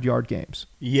 consecutive 100-yard games.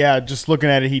 Yeah, just looking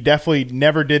at it, he definitely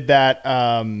never did that.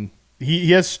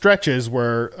 He has stretches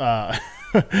where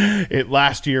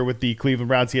last year with the Cleveland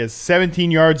Browns, he has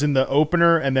 17 yards in the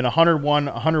opener, and then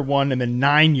 101, and then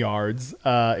 9 yards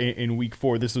in week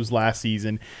 4. This was last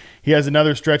season. He has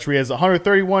another stretch where he has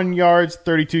 131 yards,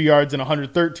 32 yards, and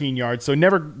 113 yards. So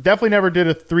definitely never did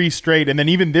a 3 straight. And then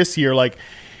even this year,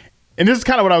 and this is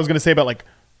kind of what I was going to say about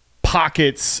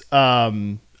pockets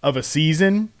of a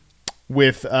season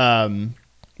with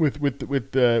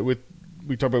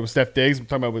we talked about with Steph Diggs. I'm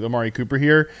talking about with Amari Cooper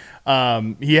here.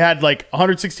 He had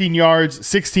 116 yards,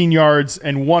 16 yards,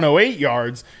 and 108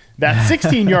 yards. That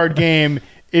 16-yard game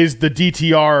is the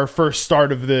DTR first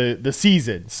start of the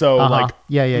season. So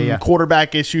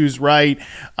quarterback issues, right?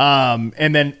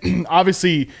 And then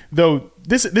obviously, though,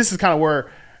 this is kind of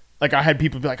where I had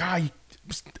people be like,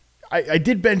 I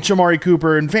did bench Amari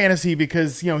Cooper in fantasy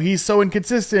because he's so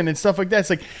inconsistent and stuff like that.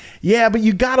 It's yeah, but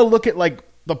you got to look at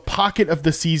the pocket of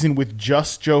the season with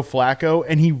just Joe Flacco,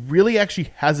 and he really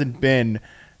actually hasn't been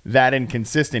that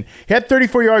inconsistent. He had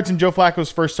 34 yards in Joe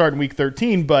Flacco's first start in week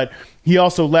 13, but he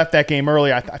also left that game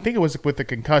early. I think it was with a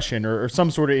concussion or some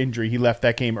sort of injury. He left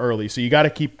that game early, so you got to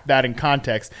keep that in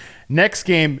context. Next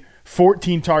game,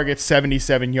 14 targets,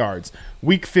 77 yards.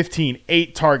 Week 15,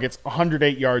 8 targets,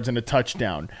 108 yards and a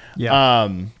touchdown. Yeah.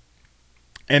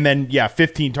 And then,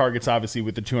 15 targets, obviously,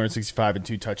 with the 265 and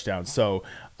 2 touchdowns. So,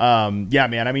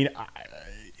 man, I mean,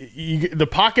 the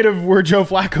pocket of where Joe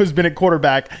Flacco's been at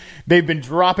quarterback, they've been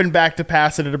dropping back to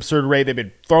pass at an absurd rate. They've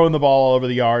been throwing the ball all over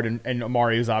the yard, and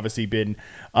Amari has obviously been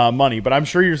money. But I'm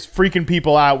sure you're freaking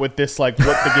people out with this, like,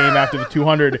 what the game after the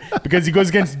 200, because he goes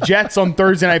against Jets on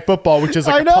Thursday Night Football, which is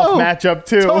like a tough matchup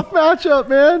too. Tough matchup,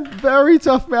 man. Very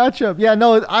tough matchup. Yeah,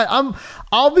 no,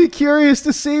 I'll be curious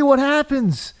to see what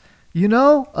happens. You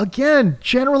know, again,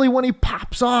 generally when he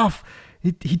pops off,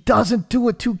 he doesn't do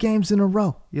it 2 games in a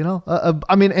row, you know?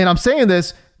 I mean, and I'm saying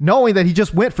this knowing that he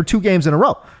just went for 2 games in a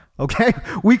row, okay?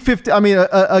 Week 15, I mean,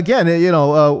 again,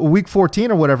 week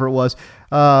 14 or whatever it was,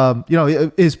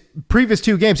 his previous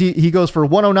 2 games, he goes for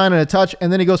 109 and a touch,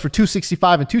 and then he goes for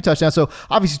 265 and 2 touchdowns. So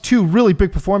obviously 2 really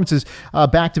big performances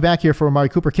back to back here for Amari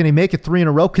Cooper. Can he make it 3 in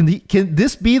a row? Can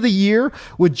this be the year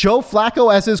with Joe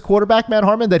Flacco as his quarterback, Matt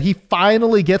Harmon, that he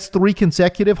finally gets 3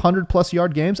 consecutive 100+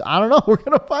 yard games? I don't know. We're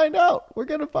going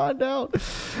to find out.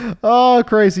 Oh,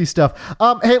 crazy stuff.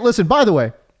 Hey, listen, by the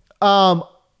way,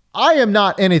 I am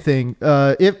not anything.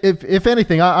 If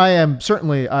anything, I am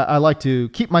certainly. I like to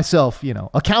keep myself,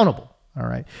 accountable. All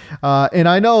right, and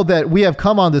I know that we have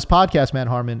come on this podcast, Matt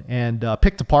Harmon, and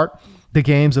picked apart the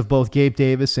games of both Gabe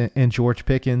Davis and George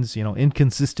Pickens.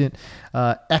 Inconsistent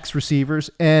X receivers,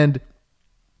 and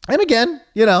again,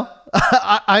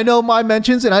 I know my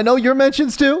mentions, and I know your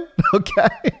mentions too. Okay,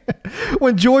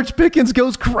 when George Pickens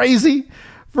goes crazy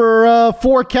for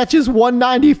 4 catches,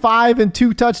 195 and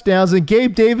 2 touchdowns. And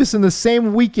Gabe Davis in the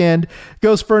same weekend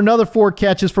goes for another 4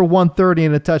 catches for 130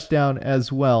 and a touchdown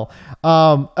as well.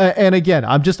 And again,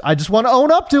 I just want to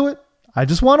own up to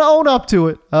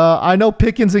it. I know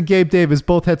Pickens and Gabe Davis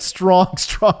both had strong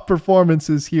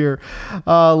performances here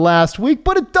last week,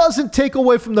 but it doesn't take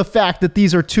away from the fact that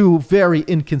these are 2 very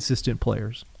inconsistent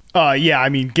players. I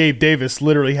mean, Gabe Davis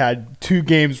literally had 2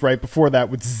 games right before that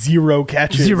with 0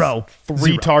 catches,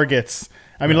 3 targets.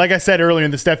 I mean, like I said earlier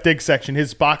in the Steph Diggs section,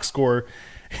 his box score.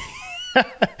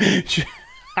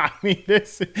 I mean,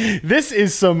 this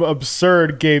is some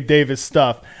absurd Gabe Davis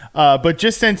stuff. But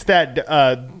just since that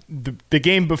the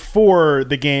game before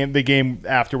the game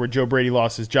after where Joe Brady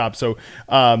lost his job, so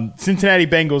Cincinnati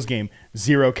Bengals game,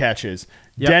 0 catches.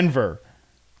 Yep. Denver,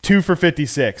 2 for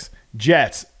 56.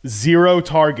 Jets, 0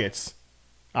 targets,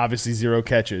 obviously 0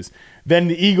 catches. Then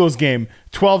the Eagles game,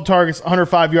 12 targets,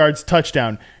 105 yards,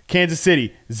 touchdown. Kansas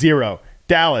City, 0.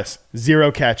 Dallas,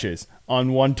 0 catches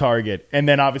on 1 target. And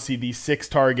then obviously the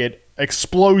 6-target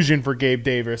explosion for Gabe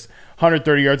Davis,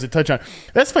 130 yards, a touchdown.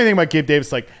 That's the funny thing about Gabe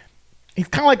Davis. Like, he's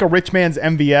kind of like a rich man's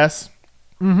MVS,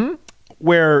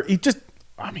 where he just,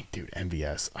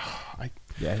 MVS.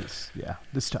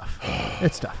 It's tough.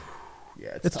 It's tough.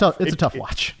 Yeah, it's tough. It's a tough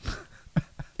watch.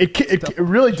 It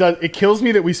really does. It kills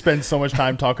me that we spend so much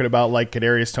time talking about like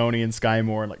Kadarius Toney and Sky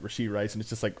Moore and like Rashee Rice, and it's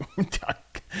just like,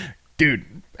 dude,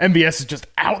 MVS is just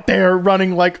out there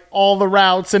running like all the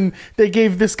routes, and they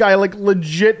gave this guy like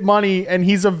legit money, and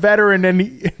he's a veteran,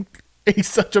 and he's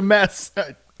such a mess.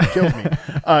 Kills me.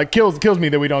 Kills me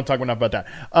that we don't talk enough about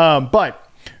that. But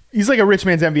he's like a rich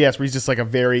man's MVS, where he's just like a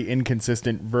very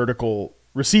inconsistent vertical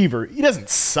receiver. He doesn't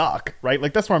suck, right?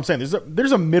 Like, that's what I'm saying.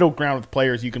 There's a middle ground with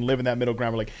players. You can live in that middle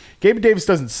ground where like Gabe Davis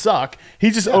doesn't suck.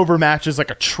 He just overmatches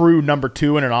like a true number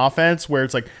 2 in an offense where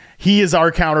it's like he is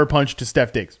our counterpunch to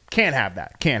Steph Diggs. Can't have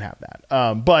that.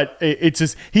 But it's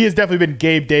just, he has definitely been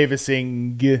Gabe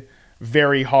Davising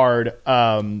very hard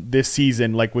this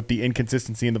season, like with the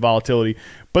inconsistency and the volatility.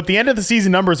 But the end of the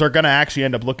season numbers are going to actually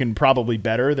end up looking probably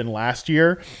better than last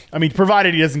year. I mean,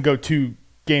 provided he doesn't go 2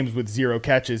 games with 0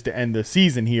 catches to end the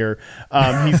season here.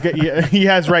 He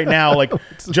has right now like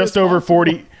just over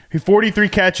 43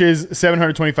 catches,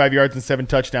 725 yards, and 7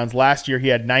 touchdowns. Last year he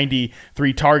had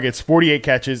 93 targets, 48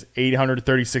 catches,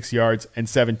 836 yards, and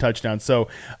 7 touchdowns. So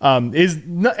his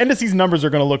end of season numbers are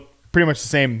going to look pretty much the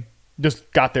same,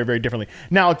 just got there very differently.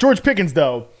 Now, George Pickens,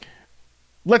 though,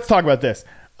 let's talk about this.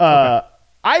 Okay.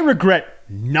 I regret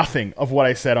nothing of what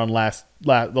I said on the last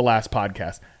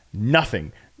podcast.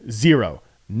 Nothing. 0.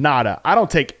 Nada. I don't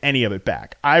take any of it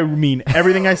back. I mean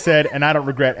everything I said, and I don't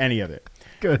regret any of it.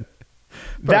 Good.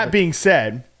 That being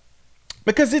said,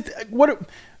 because what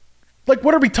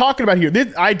are we talking about here?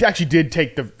 I actually did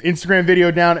take the Instagram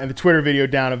video down and the Twitter video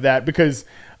down of that because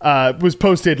it was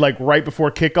posted like right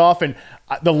before kickoff, and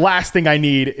the last thing I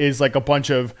need is like a bunch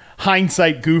of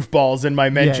hindsight goofballs in my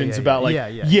mentions about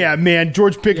man,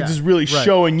 George Pickens is really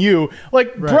showing you.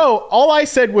 Like, bro, all I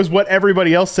said was what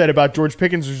everybody else said about George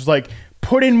Pickens, was like,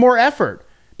 put in more effort.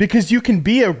 because you can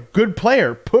be a good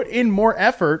player, put in more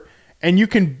effort, and you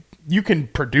can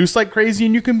produce like crazy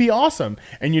and you can be awesome.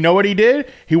 And you know what he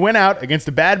did? He went out against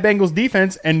a bad Bengals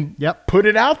defense and put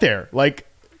it out there. Like,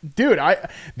 dude, I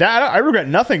regret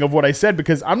nothing of what I said,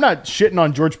 because I'm not shitting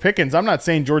on George Pickens. I'm not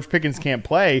saying George Pickens can't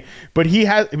play, but he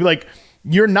has, like,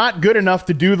 you're not good enough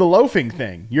to do the loafing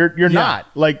thing. You're not.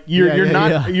 Like, you're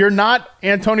not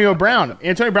Antonio Brown.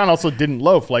 Antonio Brown also didn't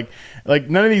loaf. Like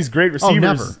none of these great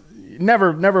receivers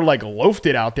never like loafed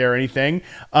it out there or anything.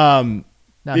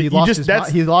 Now he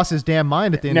lost his damn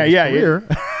mind at the end of his career.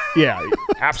 Yeah,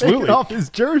 absolutely. Taking off his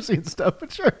jersey and stuff,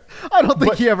 but sure, I don't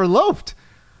think he ever loafed.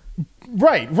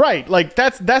 Right. Like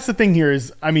that's the thing here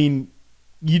is, I mean,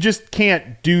 you just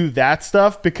can't do that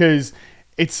stuff, because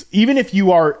it's even if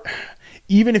you are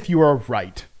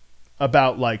right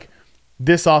about like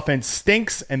this offense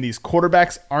stinks and these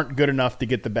quarterbacks aren't good enough to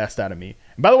get the best out of me.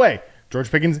 And by the way, George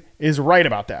Pickens is right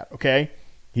about that. Okay.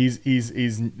 He's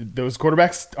those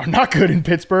quarterbacks are not good in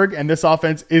Pittsburgh, and this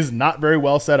offense is not very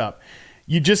well set up.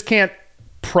 You just can't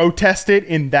protest it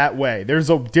in that way. There's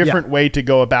a different way to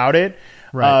go about it.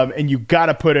 Right. And you got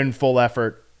to put in full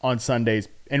effort on Sundays.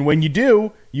 And when you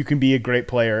do, you can be a great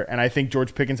player. And I think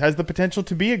George Pickens has the potential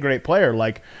to be a great player.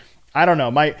 Like, I don't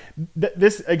know.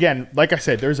 This again, like I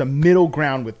said, there's a middle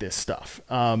ground with this stuff.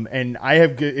 And I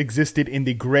have existed in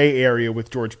the gray area with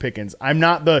George Pickens. I'm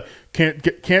not the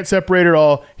can't separate it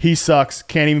all. He sucks.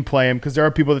 Can't even play him, because there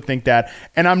are people that think that.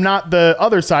 And I'm not the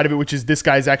other side of it, which is this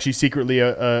guy's actually secretly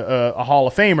a Hall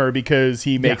of Famer because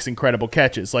he makes incredible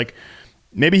catches. Like,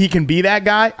 maybe he can be that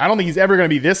guy. I don't think he's ever going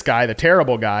to be this guy, the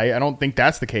terrible guy. I don't think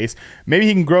that's the case. Maybe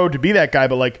he can grow to be that guy,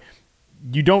 but like,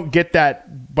 you don't get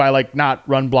that by like not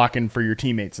run blocking for your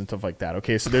teammates and stuff like that.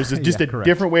 Okay. So there's just a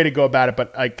different way to go about it.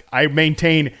 But like, I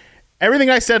maintain everything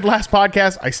I said last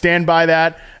podcast. I stand by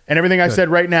that. And everything I've said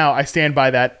right now, I stand by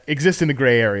that. Exists in the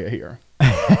gray area here.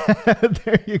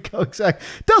 There you go. Exactly.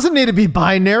 Doesn't need to be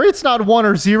binary. It's not 1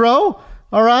 or 0.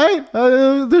 All right,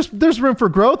 there's room for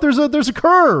growth. There's a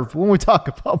curve when we talk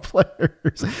about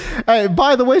players.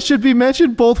 By the way, should be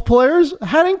mentioned, both players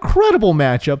had incredible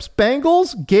matchups.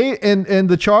 Bengals and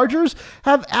the Chargers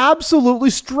have absolutely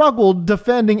struggled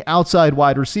defending outside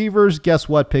wide receivers. Guess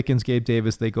what? Pickens, Gabe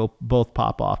Davis, they go both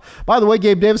pop off. By the way,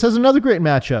 Gabe Davis has another great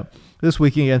matchup this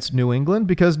week against New England,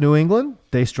 because New England,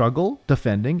 they struggle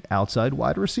defending outside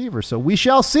wide receivers. So we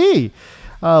shall see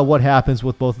what happens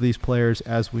with both of these players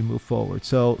as we move forward.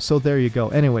 So there you go.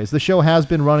 Anyways, the show has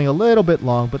been running a little bit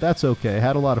long, but that's okay. I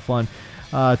had a lot of fun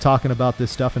talking about this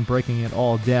stuff and breaking it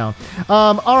all down.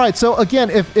 All right, so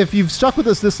again, if you've stuck with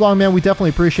us this long, man, we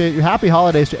definitely appreciate you. Happy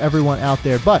holidays to everyone out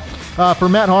there. But for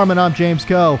Matt Harmon, I'm James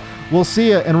Coe. We'll see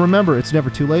you, and remember, it's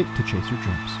never too late to chase your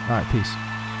dreams. All right, peace.